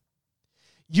turtle?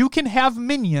 You can have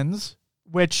minions,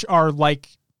 which are like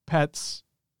pets,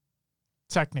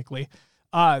 technically.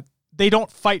 They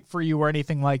don't fight for you or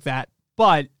anything like that.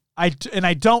 But I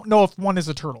don't know if one is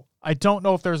a turtle. I don't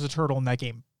know if there's a turtle in that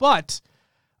game. But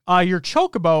your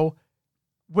chocobo,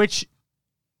 which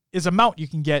is a mount you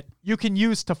can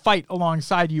use to fight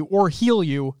alongside you or heal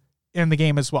you in the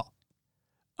game as well.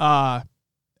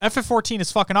 FF14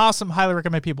 is fucking awesome. Highly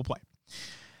recommend people play.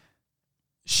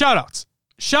 Shoutouts.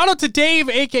 Shout out to Dave,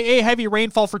 a.k.a. Heavy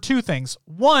Rainfall, for two things.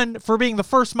 One, for being the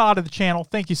first mod of the channel.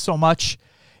 Thank you so much.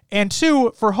 And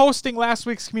two, for hosting last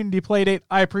week's community playdate.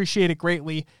 I appreciate it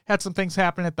greatly. Had some things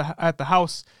happen at the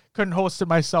house. Couldn't host it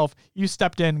myself. You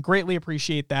stepped in. Greatly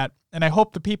appreciate that. And I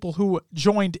hope the people who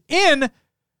joined in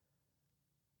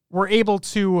were able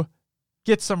to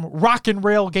get some rock and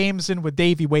rail games in with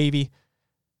Davey Wavy.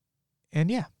 And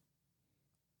yeah.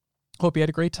 Hope you had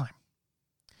a great time.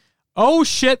 Oh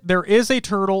shit, there is a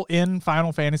turtle in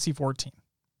Final Fantasy XIV.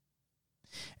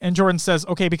 And Jordan says,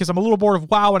 okay, because I'm a little bored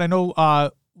of WoW and I know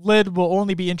Lid will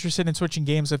only be interested in switching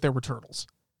games if there were turtles.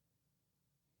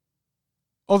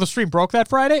 Oh, the stream broke that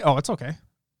Friday? Oh, it's okay.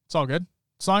 It's all good.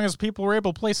 As long as people were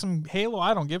able to play some Halo,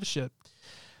 I don't give a shit.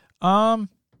 Dave,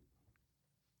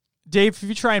 if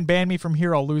you try and ban me from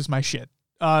here, I'll lose my shit.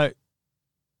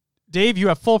 Dave, you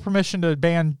have full permission to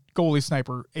ban Goalie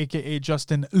Sniper, a.k.a.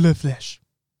 Justin LeFleche.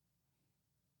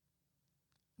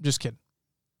 Just kidding.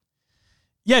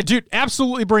 Yeah, dude,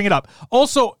 absolutely bring it up.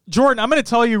 Also, Jordan, I'm going to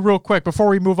tell you real quick before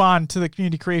we move on to the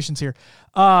community creations here.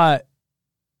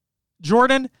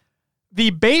 Jordan, the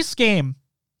base game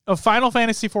of Final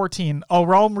Fantasy XIV, A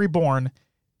Realm Reborn,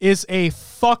 is a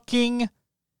fucking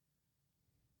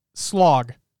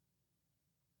slog.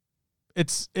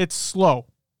 It's slow.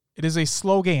 It is a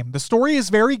slow game. The story is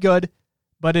very good,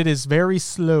 but it is very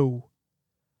slow.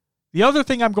 The other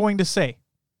thing I'm going to say,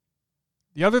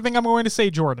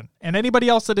 Jordan, and anybody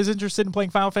else that is interested in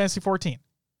playing Final Fantasy XIV,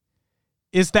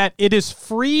 is that it is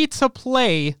free to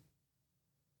play.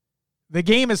 The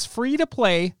game is free to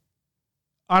play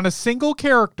on a single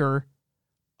character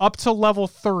up to level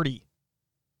 30.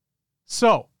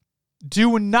 So,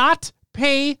 do not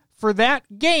pay for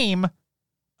that game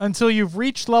until you've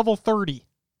reached level 30.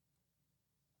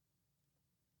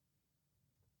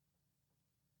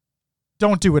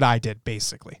 Don't do what I did,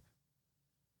 basically.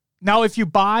 Now, if you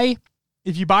buy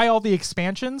all the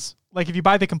expansions, like if you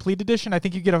buy the complete edition, I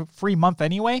think you get a free month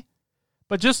anyway.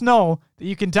 But just know that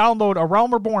you can download A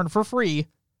Realm Reborn for free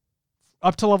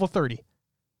up to level 30.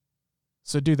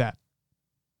 So do that.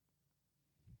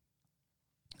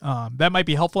 That might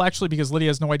be helpful, actually, because Lydia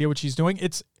has no idea what she's doing.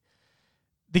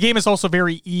 The game is also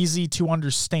very easy to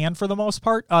understand for the most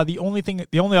part. The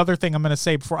only other thing I'm going to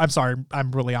say before, I'm sorry,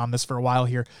 I'm really on this for a while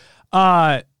here.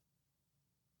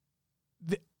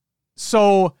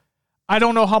 So I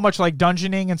don't know how much like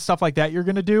dungeoning and stuff like that you're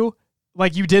going to do,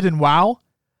 like you did in WoW,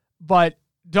 but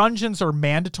dungeons are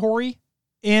mandatory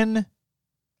in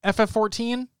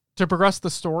FF14 to progress the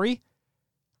story.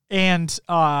 And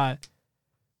Final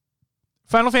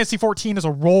Fantasy XIV is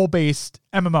a role-based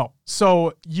MMO.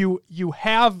 So you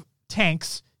have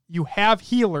tanks, you have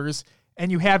healers,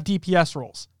 and you have DPS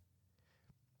roles.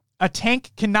 A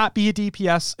tank cannot be a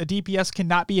DPS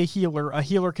cannot be a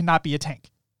healer cannot be a tank.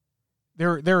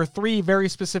 There are three very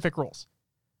specific roles.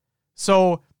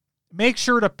 So make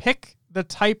sure to pick the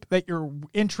type that you're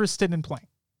interested in playing.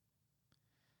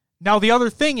 Now, the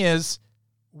other thing is,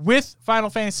 with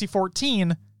Final Fantasy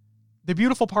XIV, the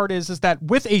beautiful part is that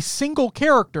with a single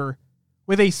character,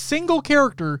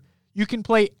 you can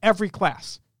play every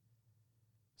class.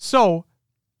 So,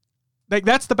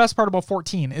 that's the best part about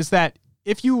 14, is that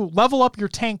if you level up your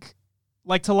tank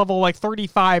like to level like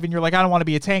 35 and you're like, I don't want to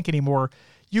be a tank anymore,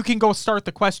 you can go start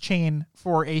the quest chain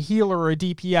for a healer or a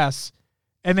DPS,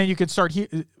 and then you can start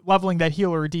leveling that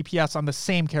healer or DPS on the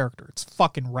same character. It's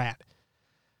fucking rad.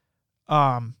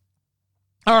 All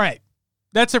right.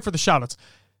 That's it for the shoutouts.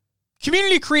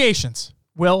 Community creations.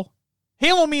 Will.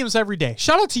 Halo memes every day.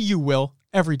 Shout out to you, Will,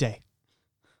 every day,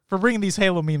 for bringing these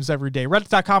Halo memes every day.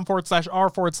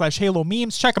 Reddit.com/r/Halo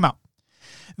memes. Check them out.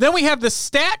 Then we have the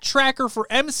stat tracker for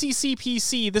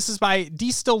MCCPC. This is by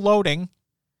D-Still Loading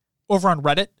over on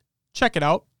Reddit. Check it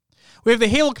out. We have the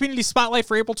Halo Community Spotlight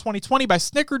for April 2020 by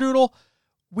Snickerdoodle.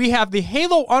 We have the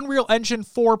Halo Unreal Engine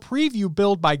 4 preview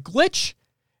build by Glitch.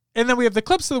 And then we have the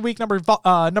Clips of the Week,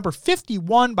 number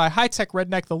 51 by High Tech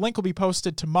Redneck. The link will be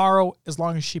posted tomorrow as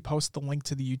long as she posts the link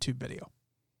to the YouTube video.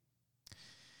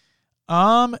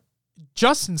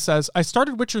 Justin says, I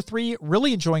started Witcher 3,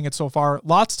 really enjoying it so far.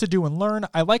 Lots to do and learn.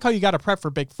 I like how you got to prep for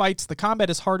big fights. The combat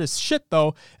is hard as shit,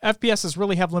 though. FPSs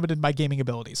really have limited my gaming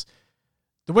abilities.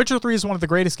 The Witcher 3 is one of the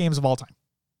greatest games of all time.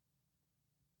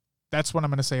 That's what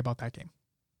I'm going to say about that game.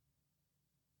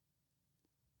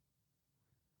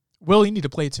 Will, you need to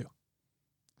play it too.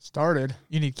 Started.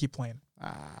 You need to keep playing.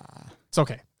 It's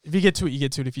okay. If you get to it, you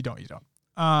get to it. If you don't, you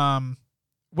don't.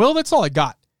 Will, that's all I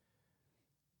got.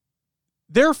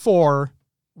 Therefore,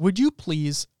 would you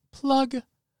please plug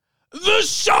the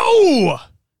show?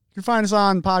 You can find us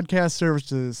on podcast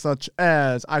services such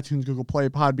as iTunes, Google Play,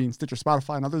 Podbean, Stitcher,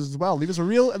 Spotify, and others as well. Leave us a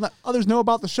reel and let others know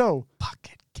about the show.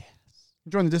 Pocket Cast.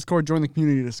 Join the Discord, join the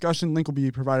community discussion. Link will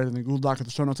be provided in the Google Doc of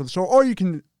the show notes of the show, or you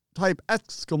can type !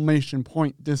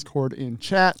 Discord in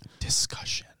chat.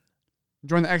 Discussion.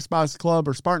 Join the Xbox Club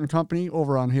or Spartan Company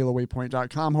over on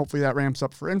HaloWaypoint.com. Hopefully that ramps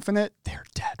up for Infinite. They're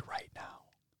dead right now.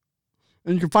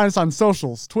 And you can find us on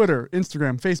socials, Twitter,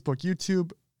 Instagram, Facebook,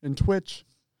 YouTube, and Twitch.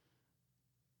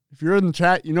 If you're in the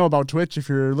chat, you know about Twitch. If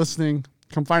you're listening,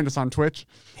 come find us on Twitch.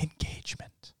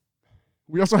 Engagement.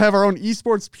 We also have our own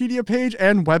eSportspedia page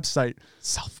and website.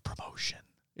 Self-promotion.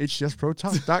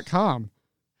 HCSProTalk.com,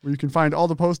 where you can find all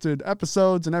the posted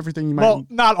episodes and everything you might... Well,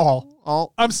 not all.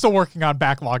 All. I'm still working on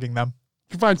backlogging them.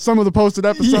 You can find some of the posted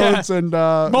episodes and...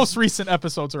 most recent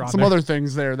episodes are on some there. other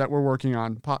things there that we're working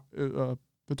on,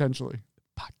 potentially.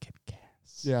 Pocket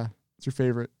Cast. Yeah, it's your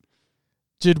favorite.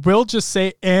 Did Will just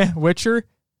say, Witcher?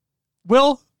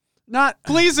 Will,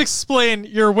 please explain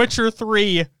your Witcher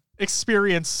 3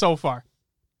 experience so far.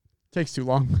 Takes too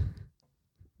long.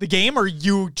 The game, or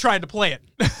you tried to play it?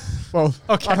 Both.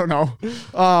 Okay. I don't know.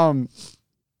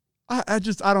 I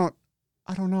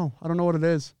don't know. I don't know what it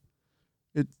is.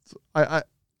 I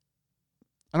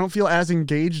don't feel as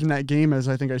engaged in that game as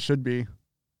I think I should be.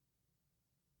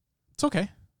 It's okay.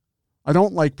 I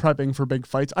don't like prepping for big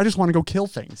fights. I just want to go kill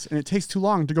things, and it takes too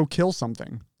long to go kill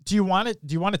something. Do you want it?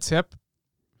 Do you want a tip?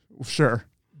 Sure.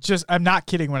 I'm not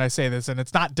kidding when I say this, and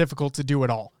it's not difficult to do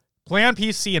at all. Play on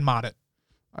PC and mod it.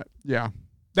 Yeah.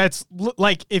 That's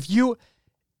like if you...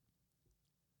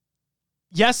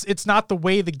 Yes, it's not the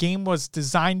way the game was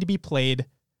designed to be played,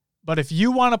 but if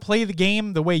you want to play the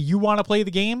game the way you want to play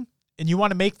the game, and you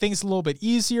want to make things a little bit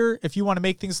easier, if you want to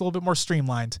make things a little bit more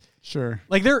streamlined. Sure.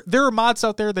 Like there are mods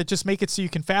out there that just make it so you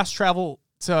can fast travel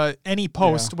to any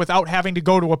post without having to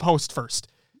go to a post first.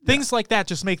 Things like that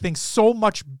just make things so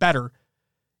much better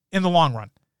in the long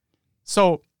run.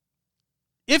 So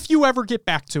if you ever get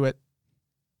back to it,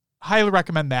 highly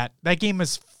recommend that. That game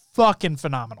is fucking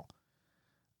phenomenal.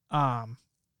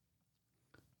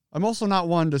 I'm also not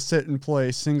one to sit and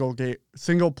play single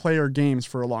player games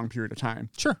for a long period of time.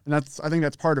 Sure. And I think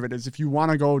that's part of it, is if you want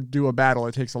to go do a battle,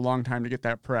 it takes a long time to get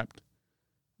that prepped.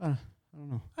 I don't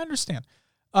know. I understand.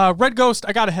 Red Ghost,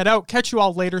 I got to head out. Catch you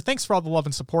all later. Thanks for all the love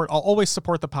and support. I'll always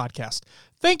support the podcast.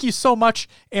 Thank you so much.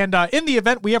 And in the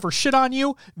event we ever shit on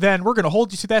you, then we're going to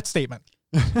hold you to that statement.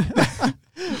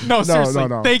 No, seriously.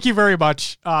 No. Thank you very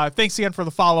much. Thanks again for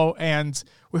the follow, and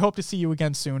we hope to see you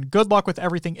again soon. Good luck with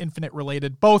everything Infinite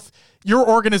related, both your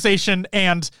organization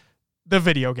and the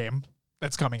video game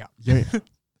that's coming up. Yeah.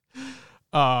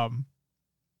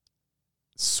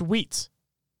 Sweet.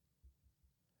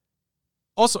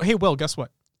 Also, hey, Will, guess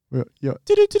what? Yeah.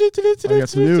 I got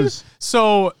some news.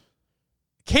 So,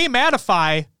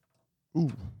 K-Matify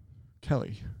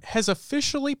Kelly has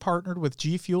officially partnered with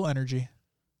G Fuel Energy.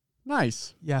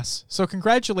 Nice. Yes. So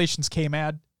congratulations,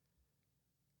 K-Mad.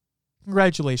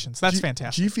 Congratulations. That's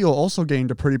fantastic. G Fuel also gained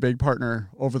a pretty big partner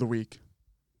over the week.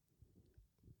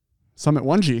 Summit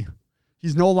 1G.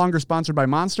 He's no longer sponsored by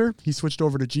Monster. He switched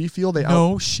over to G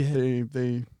Fuel. Shit.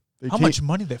 They How much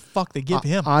money the fuck they give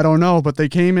him? I don't know, but they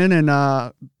came in and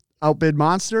outbid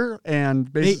Monster, and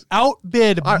they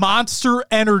outbid Monster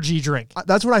Energy drink.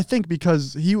 That's what I think,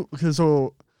 because there's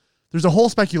a whole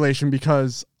speculation,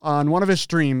 because on one of his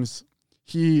streams,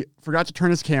 he forgot to turn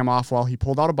his cam off while he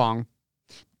pulled out a bong.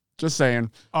 Just saying.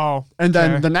 Oh. And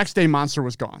then the next day, Monster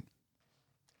was gone.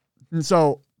 And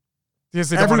so...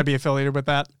 Because they don't want to be affiliated with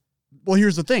that? Well,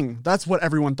 here's the thing. That's what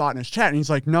everyone thought in his chat. And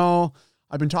he's like, no,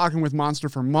 I've been talking with Monster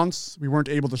for months. We weren't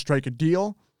able to strike a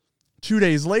deal. 2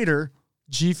 days later...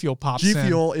 G Fuel pops in. G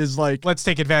Fuel is like... Let's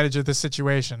take advantage of this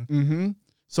situation. Mm-hmm.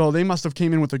 So they must have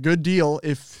came in with a good deal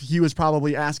if he was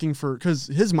probably asking for... Because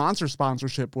his Monster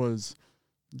sponsorship was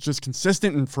just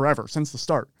consistent and forever, since the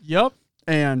start. Yep.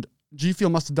 And G Fuel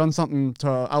must have done something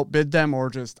to outbid them or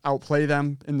just outplay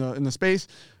them in the space.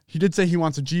 He did say he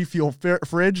wants a G Fuel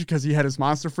fridge because he had his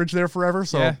Monster fridge there forever.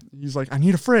 So he's like, I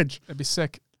need a fridge. That'd be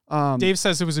sick. Dave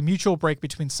says it was a mutual break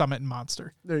between Summit and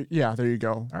Monster. There you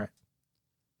go. All right.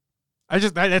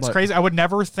 That's crazy. I would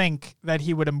never think that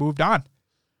he would have moved on.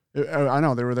 I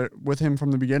know, they were there with him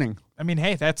from the beginning. I mean,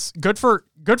 hey, that's good for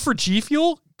G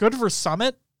Fuel, good for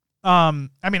Summit. I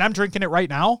mean, I'm drinking it right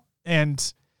now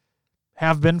and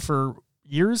have been for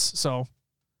years. So,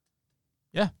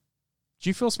 yeah,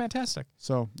 G Fuel's fantastic.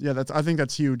 So, yeah, I think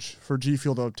that's huge for G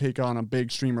Fuel to take on a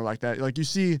big streamer like that. Like, you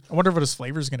see, I wonder what his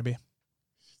flavor is going to be.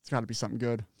 It's got to be something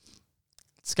good.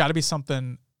 It's got to be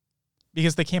something,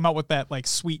 because they came out with that like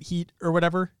sweet heat or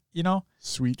whatever, you know?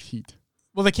 Sweet heat.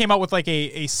 Well, they came out with like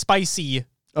a spicy.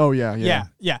 Oh, yeah.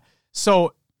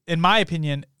 So, in my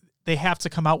opinion, they have to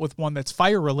come out with one that's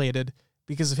fire related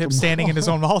because of him standing in his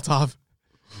own Molotov.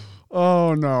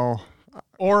 Oh, no.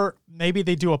 Or maybe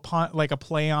they do a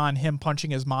play on him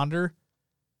punching his monitor.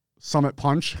 Summit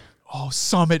Punch. Oh,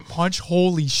 Summit Punch.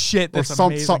 Holy shit. That's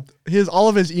amazing. All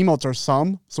of his emotes are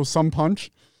some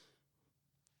punch.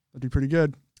 That'd be pretty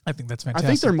good. I think that's fantastic. I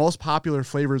think their most popular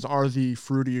flavors are the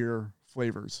fruitier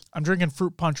flavors. I'm drinking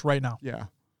Fruit Punch right now. Yeah.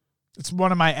 It's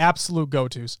one of my absolute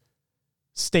go-tos.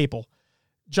 Staple.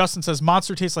 Justin says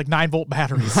Monster tastes like 9-volt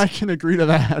batteries. I can agree to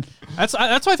that. That's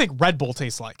what I think Red Bull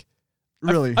tastes like.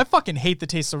 Really? I fucking hate the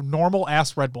taste of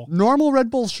normal-ass Red Bull. Normal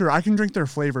Red Bull, sure. I can drink their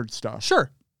flavored stuff.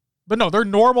 Sure. But no, their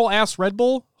normal-ass Red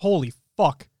Bull, holy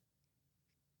fuck.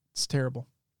 It's terrible.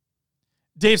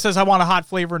 Dave says, I want a hot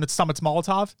flavor, and it's Summit's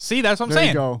Molotov. See, that's what I'm saying.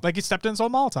 You go. Like he stepped in his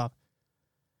own Molotov.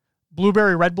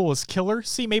 Blueberry Red Bull is killer.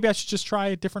 See, maybe I should just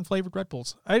try different flavored Red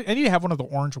Bulls. I need to have one of the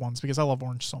orange ones because I love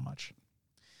orange so much.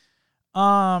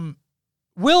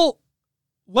 Will,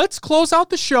 let's close out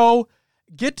the show,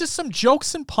 get to some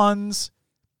jokes and puns,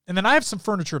 and then I have some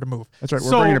furniture to move. That's right. We're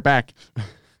bringing it back.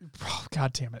 Oh,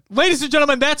 God damn it. Ladies and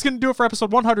gentlemen, that's going to do it for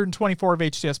episode 124 of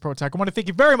HTS Pro Tech. I want to thank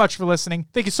you very much for listening.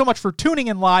 Thank you so much for tuning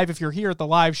in live if you're here at the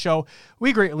live show.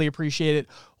 We greatly appreciate it.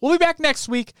 We'll be back next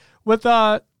week with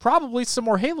probably some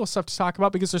more Halo stuff to talk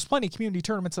about because there's plenty of community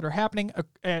tournaments that are happening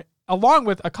along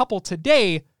with a couple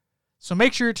today. So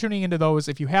make sure you're tuning into those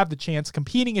if you have the chance,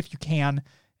 competing if you can,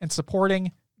 and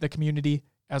supporting the community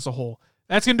as a whole.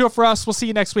 That's going to do it for us. We'll see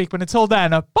you next week. But until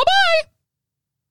then, bye-bye!